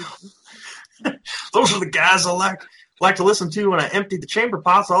 Those are the guys I like to listen to when I emptied the chamber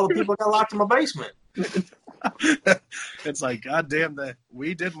pots. All the people got locked in my basement. It's like, God damn,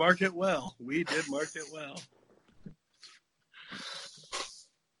 we did market well.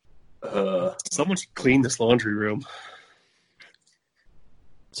 Someone should clean this laundry room.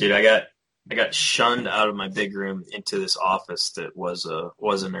 Dude, I got shunned out of my big room into this office that was a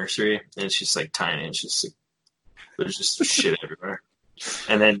nursery, and it's just like tiny. It's just like, there's just shit everywhere,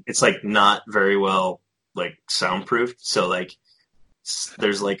 and then it's like not very well like soundproofed. So like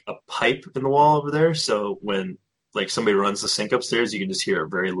there's like a pipe in the wall over there. So when like somebody runs the sink upstairs, you can just hear a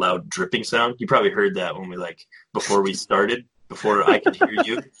very loud dripping sound. You probably heard that when before we started, before I could hear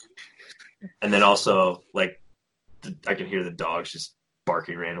you, and then also like I can hear the dogs just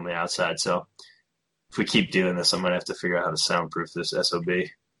barking randomly outside. So if we keep doing this, I'm gonna have to figure out how to soundproof this SOB.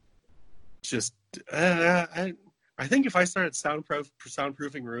 Just I think if I started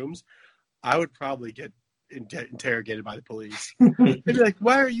soundproofing rooms, I would probably get interrogated by the police. They'd be like,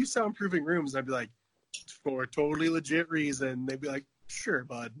 why are you soundproofing rooms? And I'd be like, for a totally legit reason. They'd be like, sure,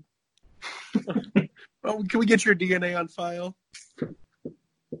 bud. Oh, can we get your DNA on file?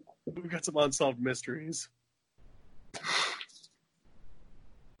 We've got some unsolved mysteries.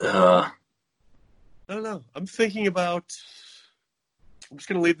 I don't know. I'm just going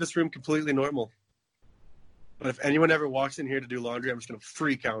to leave this room completely normal. But if anyone ever walks in here to do laundry, I'm just going to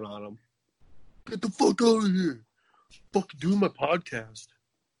freak out on them. Get the fuck out of here. Fuck doing my podcast.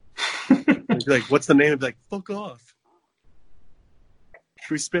 I'd be like, what's the name? I'd be like, fuck off.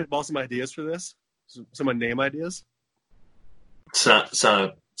 Should we spitball some ideas for this? Some name ideas? It's not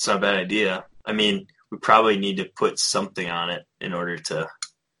a bad idea. I mean, we probably need to put something on it in order to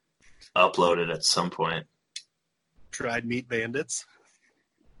upload it at some point. Tried meat bandits.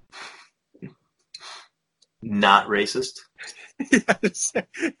 Not racist. Yes.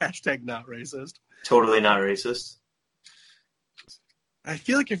 Hashtag not racist. Totally not racist. I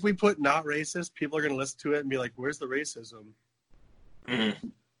feel like if we put not racist, people are going to listen to it and be like, where's the racism? Mm-hmm.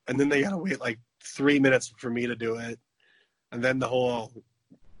 and then they gotta wait like 3 minutes for me to do it, and then the whole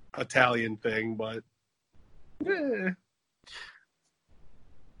Italian thing. But I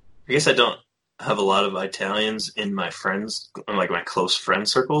guess I don't have a lot of Italians in my friends, like my close friend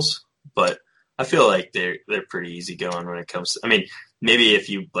circles, but I feel like they're pretty easygoing when it comes to, I mean, maybe if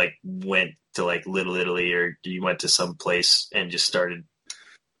you like went to like Little Italy or you went to some place and just started,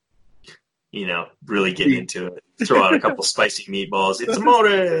 really getting into it, throw out a couple spicy meatballs. It's amore.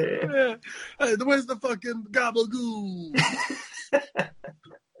 Yeah. Hey, where's the fucking gabagoo?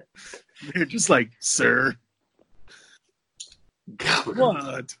 They're just like, sir.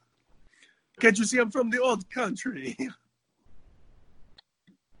 What? Can't you see I'm from the old country?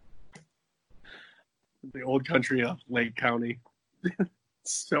 The old country of Lake County.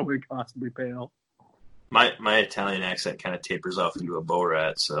 So impossibly pale. My Italian accent kind of tapers off into a bow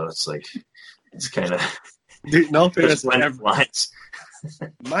rat, so it's like it's kind of Dude, no fairness. lines.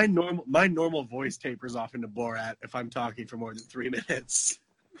 My normal voice tapers off into Borat if I'm talking for more than 3 minutes.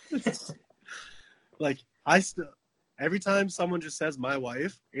 Like every time someone just says my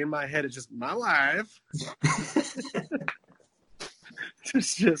wife, in my head it's just my wife.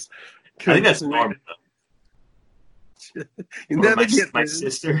 just I think that's normal. You never get my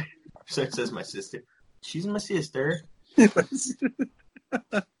sister. So it says my sister. She's my sister.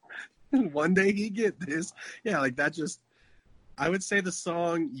 One day he get this. Yeah, like that just... I would say the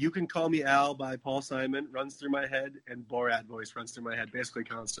song You Can Call Me Al by Paul Simon runs through my head, and Borat voice runs through my head basically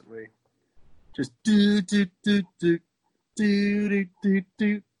constantly. Just do, do, do, do, do, do, do,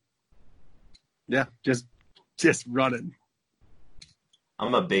 do. Yeah, just running.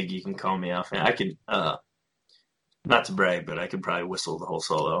 I'm a big You Can Call Me Al fan. I can, not to brag, but I could probably whistle the whole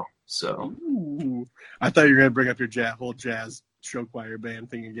solo. So Ooh. I thought you were going to bring up your whole jazz show choir band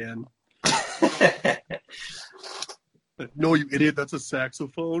thing again. No, you idiot, that's a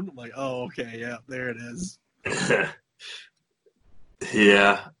saxophone. I'm like, oh, okay, yeah, there it is.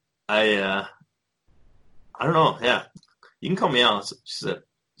 Yeah, I don't know. Yeah, You Can Call Me Out. She's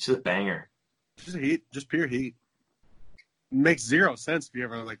a banger. Just pure heat. It makes zero sense if you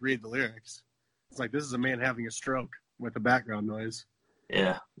ever like read the lyrics. It's like this is a man having a stroke with the background noise.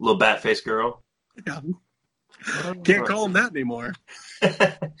 Yeah, little bat-faced girl. Yeah. Can't call him that anymore.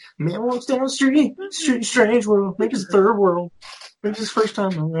 Man walks down the street, strange world, maybe it's third world, maybe it's his first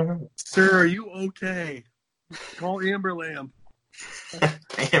time. Sir, are you okay? Call Amber Lamp.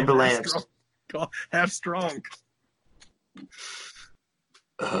 Amber Lamp. Have strong.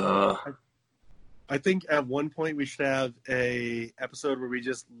 I think at one point we should have a episode where we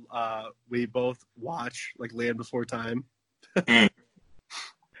just we both watch like Land Before Time.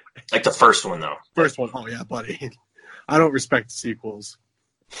 Like the first one though. First one, oh yeah, buddy. I don't respect the sequels.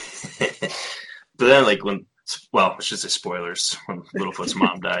 But then, like I should say spoilers. When Littlefoot's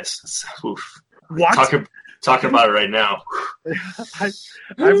mom dies. Oof. What? Talking about it right now.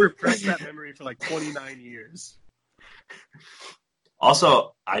 I've repressed that memory for like 29 years.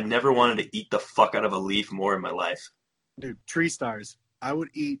 Also, I never wanted to eat the fuck out of a leaf more in my life. Dude, tree stars. I would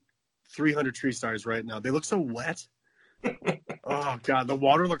eat 300 tree stars right now. They look so wet. Oh, God. The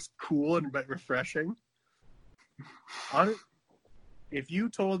water looks cool and refreshing. If you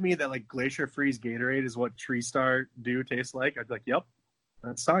told me that like Glacier Freeze Gatorade is what Tree Star Dew tastes like, I'd be like, yep,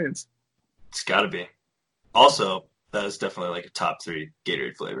 that's science. It's got to be. Also, that is definitely like a top 3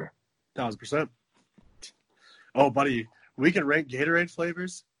 Gatorade flavor. 1,000%. Oh, buddy, we can rank Gatorade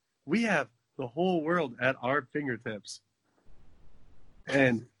flavors. We have the whole world at our fingertips.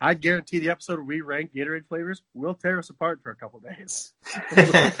 And I guarantee the episode where we rank Gatorade flavors will tear us apart for a couple days.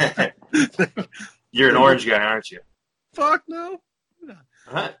 You're an orange guy, aren't you? Fuck no.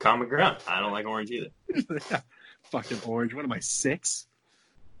 All right, common ground. I don't like orange either. Fucking orange. What am I, 6?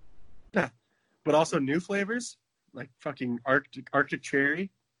 Yeah. But also new flavors, like fucking Arctic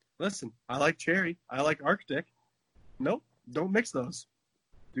cherry. Listen, I like cherry. I like Arctic. Nope, don't mix those.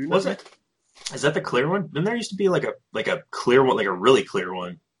 Was it? Is that the clear one? Then there used to be like a clear one, like a really clear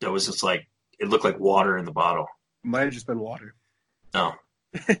one that was just like it looked like water in the bottle. Might have just been water. Oh.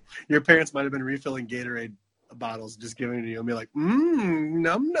 Your parents might have been refilling Gatorade bottles, just giving it to you and be like,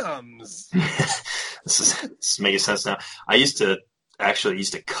 num nums. This is making sense now. I used to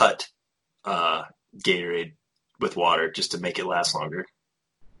cut Gatorade with water just to make it last longer.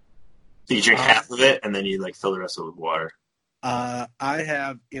 You drink half of it and then you like fill the rest of it with water. I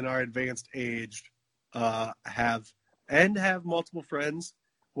have, in our advanced age, have multiple friends.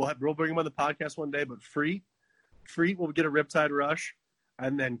 We'll bring them on the podcast one day, but Freet will get a Riptide Rush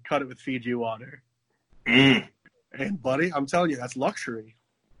and then cut it with Fiji water. And buddy, I'm telling you, that's luxury.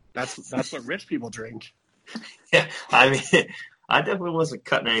 That's what rich people drink. Yeah, I mean, I definitely wasn't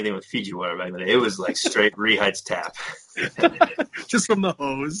cutting anything with Fiji water back then. It was like straight Rehites tap. Just from the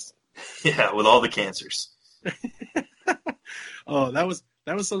hose. Yeah, with all the cancers. Oh, that was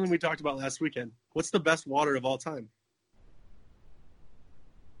something we talked about last weekend. What's the best water of all time?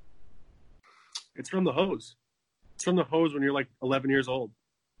 It's from the hose. It's from the hose when you're like 11 years old.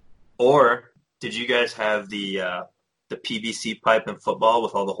 Or did you guys have the PVC pipe in football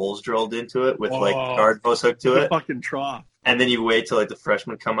with all the holes drilled into it with like the guard hose hooked to the it? Fucking trough. And then you wait till like the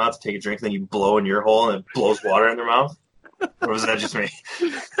freshmen come out to take a drink, and then you blow in your hole and it blows water in their mouth? Or was that just me?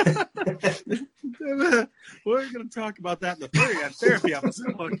 We're gonna talk about that in the therapy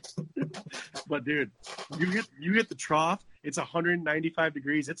episode. But dude, you hit the trough. It's 195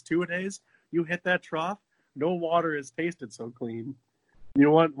 degrees. It's 2-a-days. You hit that trough. No water has tasted so clean. You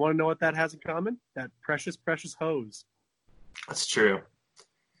want to know what that has in common? That precious, precious hose. That's true.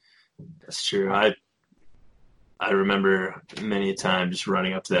 That's true. I remember many a time just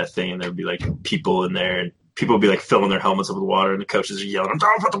running up to that thing, and there'd be like people in there, and people would be like filling their helmets up with water, and the coaches are yelling,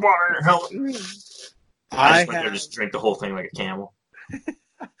 "Don't put the water in your helmet!" I just went there, just drink the whole thing like a camel.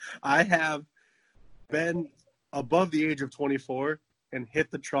 I have been above the age of 24 and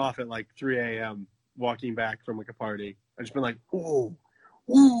hit the trough at like 3 a.m. walking back from like a party. I've just been like, ooh,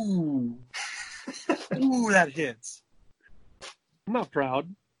 that hits. I'm not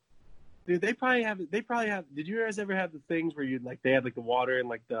proud. Dude, they probably have. Did you guys ever have the things where they had like the water and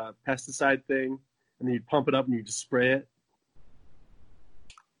like the pesticide thing, and then you'd pump it up and you just spray it?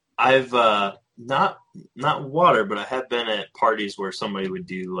 I've not water, but I have been at parties where somebody would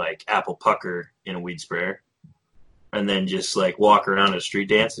do like apple pucker in a weed sprayer, and then just like walk around a street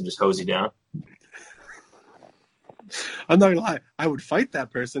dance and just hose you down. I'm not gonna lie, I would fight that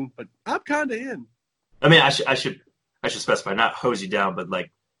person, but I'm kind of in. I mean, I should specify, not hose you down, but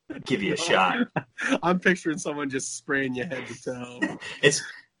like give you a shot. I'm picturing someone just spraying you head to toe. It's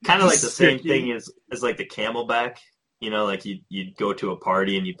kind of like the same thing as like the Camelback. You know, like you'd go to a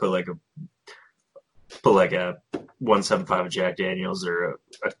party and you put like a 175 of Jack Daniels or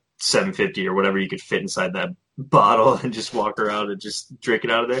a 750 or whatever you could fit inside that bottle and just walk around and just drink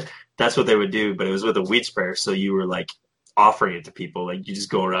it out of there. That's what they would do, but it was with a weed sprayer, so you were like offering it to people. Like you just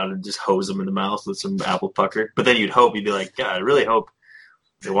go around and just hose them in the mouth with some apple pucker. But then you'd be like, God, I really hope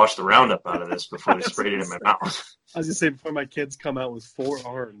they wash the Roundup out of this before they sprayed it in my mouth. I was gonna say, before my kids come out with 4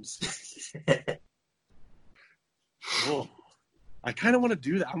 arms. Oh, I kind of want to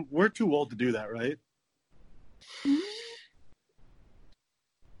do that. We're too old to do that, right?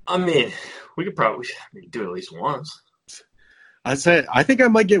 I mean, we could probably do it at least once. I think I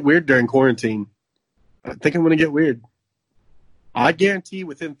might get weird during quarantine. I think I'm going to get weird. I guarantee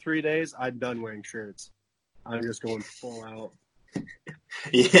within 3 days, I'm done wearing shirts. I'm just going full out.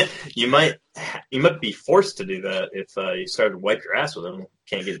 Yeah, you might be forced to do that if you started to wipe your ass with them.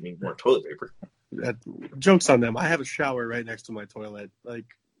 Can't get any more toilet paper. Joke's on them. I have a shower right next to my toilet. Like,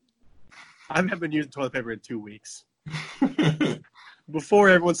 I haven't been using toilet paper in 2 weeks. Before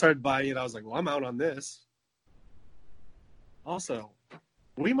everyone started buying it, I was like, well, I'm out on this. Also,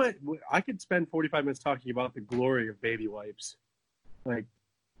 I could spend 45 minutes talking about the glory of baby wipes. Like,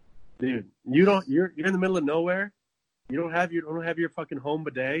 dude, you're in the middle of nowhere. You don't have your fucking home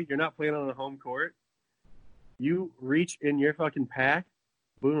bidet. You're not playing on a home court. You reach in your fucking pack.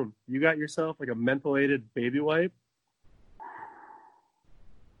 Boom. You got yourself like a mentholated baby wipe.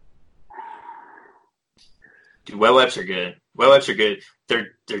 Dude, wet wipes are good. Wet wipes are good.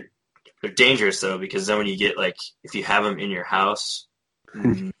 They're dangerous though, because then when you get like, if you have them in your house,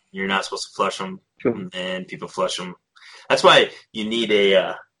 you're not supposed to flush them, and people flush them. That's why you need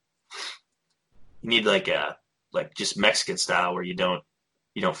like just Mexican style where you don't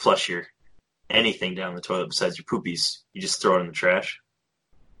flush your anything down the toilet besides your poopies. You just throw it in the trash.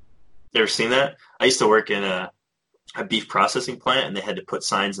 You ever seen that? I used to work in a beef processing plant, and they had to put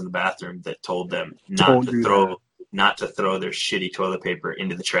signs in the bathroom that told them not to throw their shitty toilet paper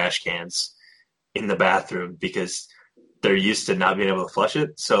into the trash cans in the bathroom because they're used to not being able to flush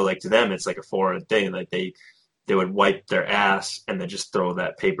it. So like to them, it's like a foreign thing. Like they would wipe their ass and then just throw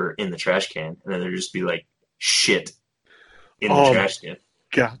that paper in the trash can, and then there'd just be like shit in the trash can.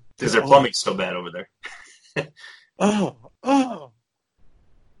 God, because their plumbing's so bad over there.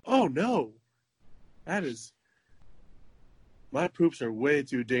 Oh no, that is. My poops are way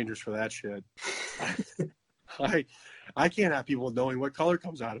too dangerous for that shit. I can't have people knowing what color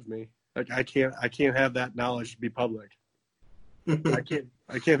comes out of me. Like I can't have that knowledge be public. I can't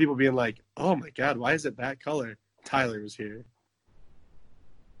have people being like, "Oh my God, why is it that color?" Tyler was here.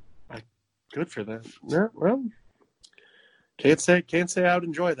 Good for them. Yeah, well, can't say I would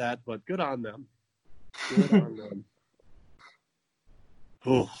enjoy that, but good on them. Good on them.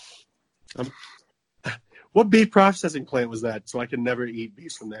 Oh, um, what beef processing plant was that? So I can never eat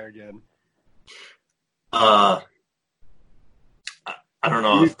beef from there again. I don't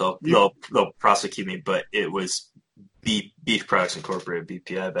know if You, they'll prosecute me, but it was Beef Products Incorporated,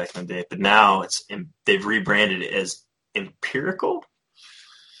 BPI, back in the day. But now they've rebranded it as Empirical,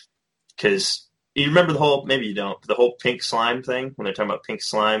 because you remember maybe you don't, the whole pink slime thing when they're talking about pink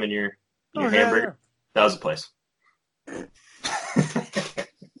slime in your hamburger. That was the place.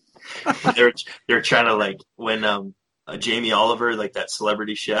 they're trying to, like, when Jamie Oliver, like that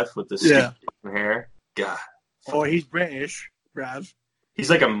celebrity chef with the stupid hair. God. Oh, he's British, Brav. He's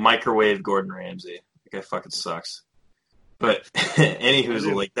like a microwave Gordon Ramsay. That guy fucking sucks. But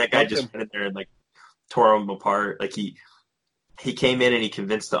anywho, like, that guy just went in there and, like, tore him apart. Like, he came in and he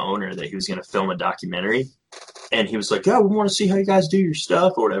convinced the owner that he was going to film a documentary. And he was like, yeah, we want to see how you guys do your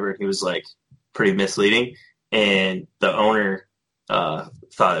stuff or whatever. He was, like, pretty misleading. And the owner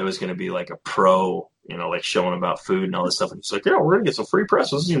thought it was going to be like a pro, like showing about food and all this stuff. And he's like, yeah, we're going to get some free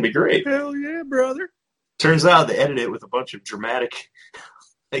press. This is going to be great. Hell yeah, brother. Turns out they edited it with a bunch of dramatic,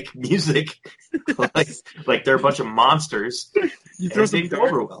 like, music. like they're a bunch of monsters. You throw some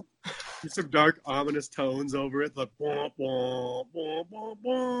dark, ominous tones over it. Like, wah, wah, wah, wah,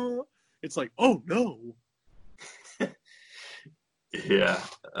 wah. It's like, oh, no. Yeah.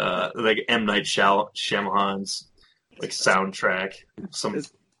 Like M. Night Shyamalan's, like, soundtrack. Some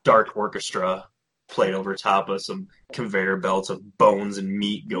dark orchestra played over top of some conveyor belts of bones and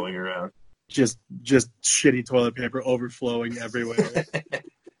meat going around. Just shitty toilet paper overflowing everywhere.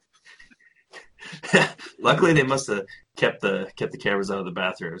 Luckily, they must have kept the cameras out of the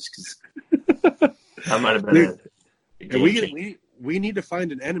bathrooms, because that might have been we need to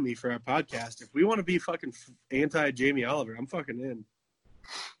find an enemy for our podcast. If we want to be fucking anti Jamie Oliver, I'm fucking in.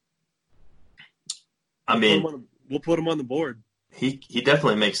 We'll put him on the board. He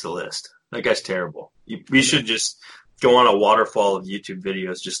definitely makes the list. That guy's terrible. We should just go on a waterfall of YouTube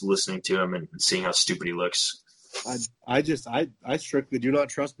videos, just listening to him and seeing how stupid he looks. I strictly do not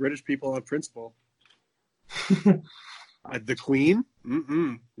trust British people on principle. The Queen?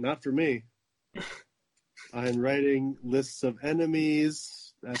 Not for me. I'm writing lists of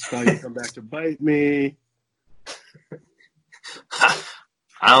enemies. That's how you come back to bite me.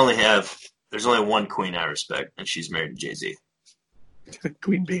 There's only one Queen I respect, and she's married to Jay-Z.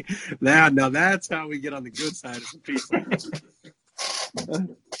 Queen Bee. Now that's how we get on the good side of some people.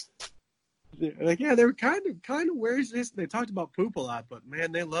 Like, yeah, they were kind of where's this? They talked about poop a lot, but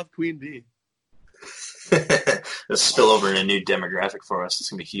man, they love Queen Bee. Let's spill over in a new demographic for us. It's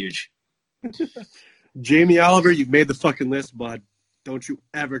gonna be huge. Jamie Oliver, you've made the fucking list, bud. Don't you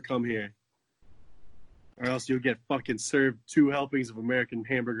ever come here, or else you'll get fucking served 2 helpings of American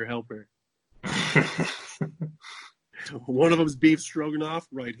Hamburger Helper. One of them's beef stroganoff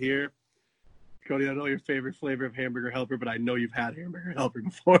right here. Cody, I know your favorite flavor of Hamburger Helper, but I know you've had Hamburger Helper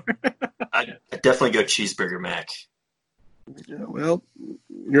before. I definitely go Cheeseburger Mac. Yeah, well,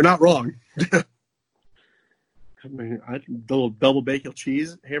 you're not wrong. I mean, the little double bacon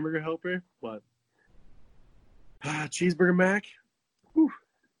cheese Hamburger Helper, but Cheeseburger Mac, whew,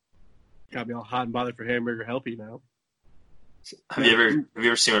 got me all hot and bothered for Hamburger Helpy now. Have you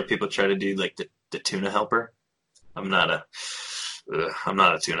ever seen where people try to do, like, the tuna helper? I'm not a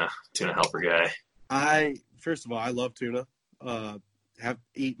tuna helper guy. First of all, I love tuna.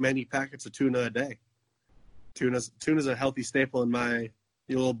 Eat many packets of tuna a day. Tuna's a healthy staple in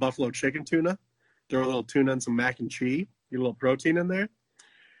your little buffalo chicken tuna. Throw a little tuna and some mac and cheese. Get a little protein in there.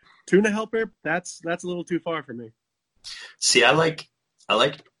 Tuna helper, that's a little too far for me. See, I like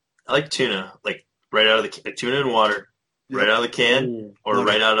tuna, like, right out of the tuna and water. Right out of the can, or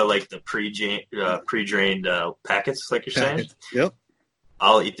right out of, like, the pre-drained packets, like you're saying? Yep.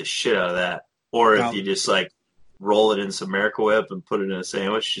 I'll eat the shit out of that. Or if you just, like, roll it in some Miracle Whip and put it in a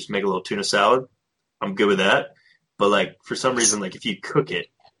sandwich, just make a little tuna salad, I'm good with that. But, like, for some reason, like, if you cook it,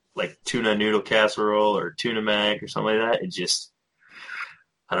 like tuna noodle casserole or tuna mac or something like that, it just,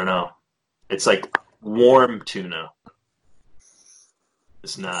 I don't know. It's like warm tuna.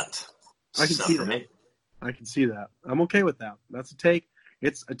 It's not for me. I can see that. I'm okay with that. That's a take.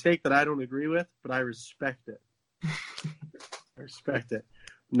 It's a take that I don't agree with, but I respect it. I respect it.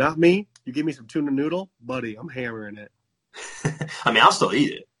 Not me. You give me some tuna noodle, buddy, I'm hammering it. I mean, I'll still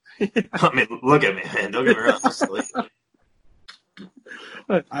eat it. I mean, look at me, man. Don't get me wrong. I'll still eat it.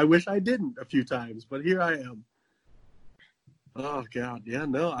 I wish I didn't a few times, but here I am. Oh, God. Yeah,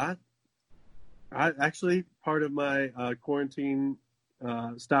 no, I actually, part of my quarantine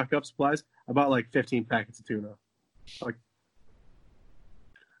stock up supplies, I bought like 15 packets of tuna. Like,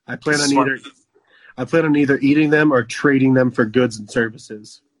 I plan on I plan on either eating them or trading them for goods and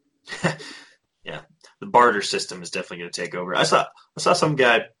services. Yeah, the barter system is definitely going to take over. I saw some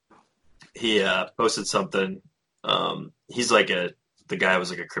guy. He posted something. He's like the guy was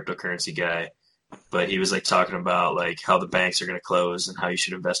like a cryptocurrency guy, but he was like talking about like how the banks are going to close and how you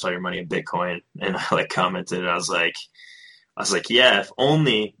should invest all your money in Bitcoin. And I like commented, and I was like, yeah, if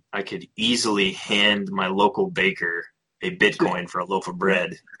only I could easily hand my local baker a Bitcoin for a loaf of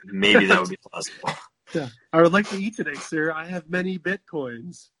bread, maybe that would be possible. Yeah. I would like to eat today, sir. I have many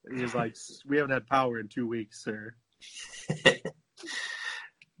Bitcoins. And he's like, we haven't had power in 2 weeks, sir.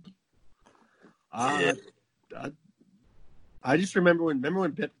 Yeah. I just remember when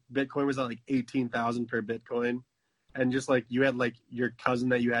Bitcoin was at like 18,000 per Bitcoin, and just like you had like your cousin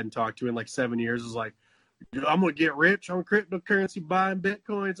that you hadn't talked to in like 7 years was like, I'm gonna get rich on cryptocurrency buying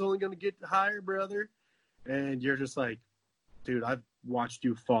Bitcoin. It's only gonna get higher, brother. And you're just like, dude, I've watched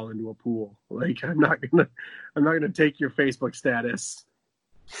you fall into a pool. Like I'm not gonna take your Facebook status.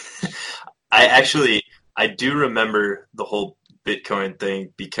 I do remember the whole Bitcoin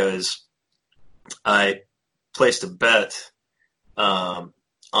thing because I placed a bet on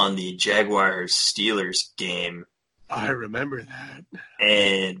the Jaguars Steelers game I remember that.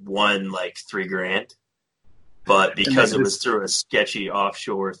 and won like $3,000. But because it was through a sketchy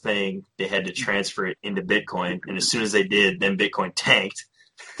offshore thing, they had to transfer it into Bitcoin. And as soon as they did, then Bitcoin tanked.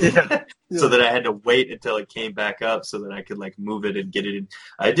 Yeah. So that I had to wait until it came back up so that I could like move it and get it in.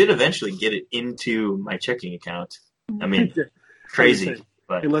 I did eventually get it into my checking account. I mean, crazy.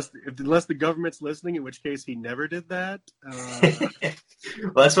 But unless the government's listening, in which case he never did that.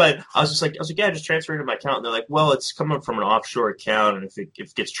 well, that's why I was like, yeah, just transfer it to my account. And they're like, well, it's coming from an offshore account, and if it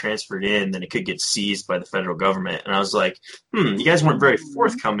gets transferred in, then it could get seized by the federal government. And I was like, you guys weren't very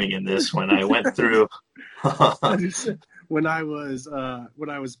forthcoming in this when I went through. When I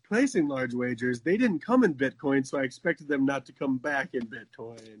was placing large wagers, they didn't come in Bitcoin, so I expected them not to come back in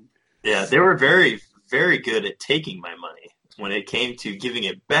Bitcoin. Yeah, they were very, very good at taking my money. When it came to giving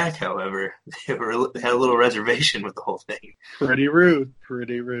it back, however, they had a little reservation with the whole thing. Pretty rude.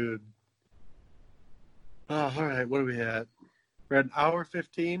 Oh, all right, what are we at? We're at an hour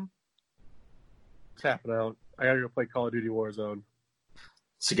 15. Tapping out. I gotta go play Call of Duty Warzone.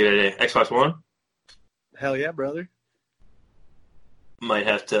 It's a good idea. Xbox One? Hell yeah, brother. Might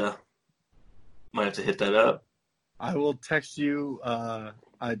have to hit that up. I will text you.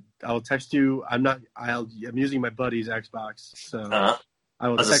 I will text you. I'm using my buddy's Xbox, so I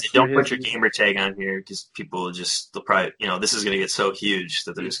will text you. Don't put your gamer tag on here because people they'll probably, this is going to get so huge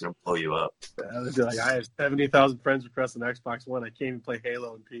that they're just going to blow you up. They'll be like, I have 70,000 friends across an Xbox One. I can't even play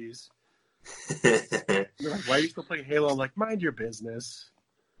Halo in peace. They're like, why are you still playing Halo? I'm like, mind your business.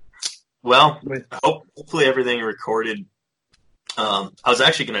 Well, hopefully everything recorded. I was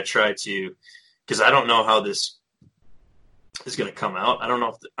actually going to try to, because I don't know how this is going to come out. I don't know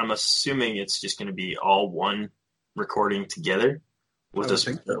if I'm assuming it's just going to be all one recording together with us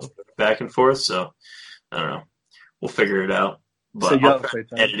back and forth. So I don't know. We'll figure it out. But so I'll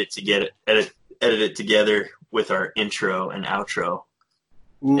edit it together with our intro and outro.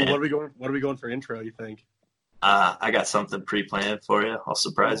 Ooh, what are we going for intro, you think? I got something pre-planned for you. I'll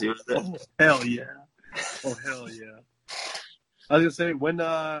surprise you with it. Oh, hell yeah. Oh, hell yeah. I was going to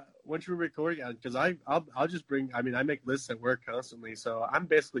say, when should we record again? Because I'll just bring, I make lists at work constantly, so I'm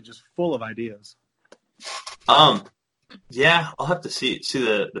basically just full of ideas. Yeah, I'll have to see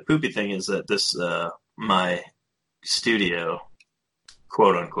the poopy thing is that this, my studio,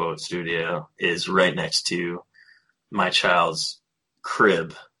 quote unquote studio, is right next to my child's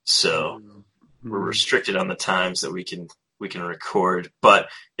crib. So we're restricted on the times that we can record. But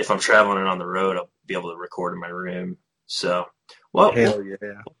if I'm traveling and on the road, I'll be able to record in my room. So, we'll plan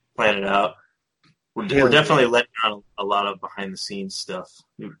it out. We're definitely letting out a lot of behind the scenes stuff.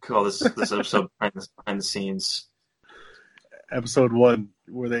 We call this episode behind the scenes. Episode 1,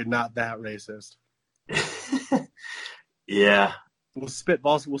 were they not that racist? Yeah. We'll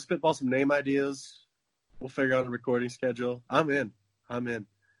spitball some name ideas. We'll figure out a recording schedule. I'm in.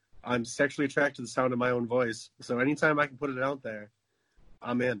 I'm sexually attracted to the sound of my own voice. So anytime I can put it out there,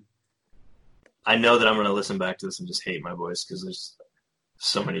 I'm in. I know that I'm going to listen back to this and just hate my voice because there's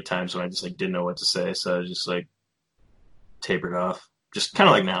so many times when I just didn't know what to say. So I just tapered off. Just kind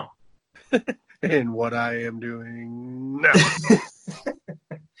of like now. And what I am doing now.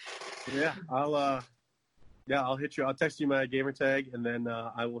 Yeah, I'll hit you. I'll text you my gamer tag, and then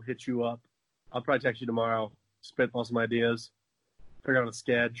I will hit you up. I'll probably text you tomorrow, spitball some ideas, figure out a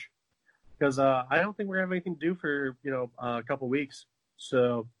sketch. Because I don't think we're going to have anything to do for, a couple weeks.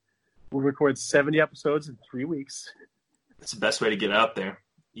 So we'll record 70 episodes in 3 weeks. That's the best way to get out there.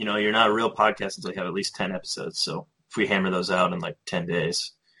 you're not a real podcast until you have at least 10 episodes. So if we hammer those out in like 10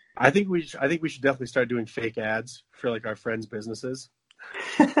 days. I think we should definitely start doing fake ads for like our friends' businesses.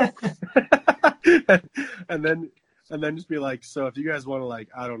 and then just be like, so if you guys want to, like,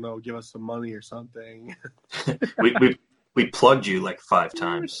 I don't know, give us some money or something. we plugged you like 5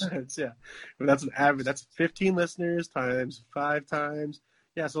 times. Yeah, but that's an average. That's 15 listeners times 5 times.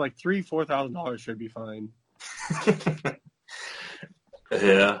 Yeah, so like $3,000-$4,000 should be fine.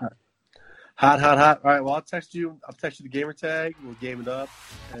 Yeah. Hot. All right, well, I'll text you the gamer tag. We'll game it up,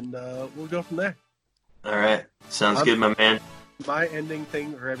 and we'll go from there. All right. Sounds good, my man. My ending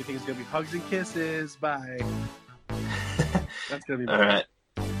thing for everything is going to be hugs and kisses. Bye. That's going to be all right.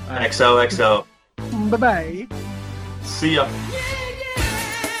 XOXO. Bye-bye. See ya.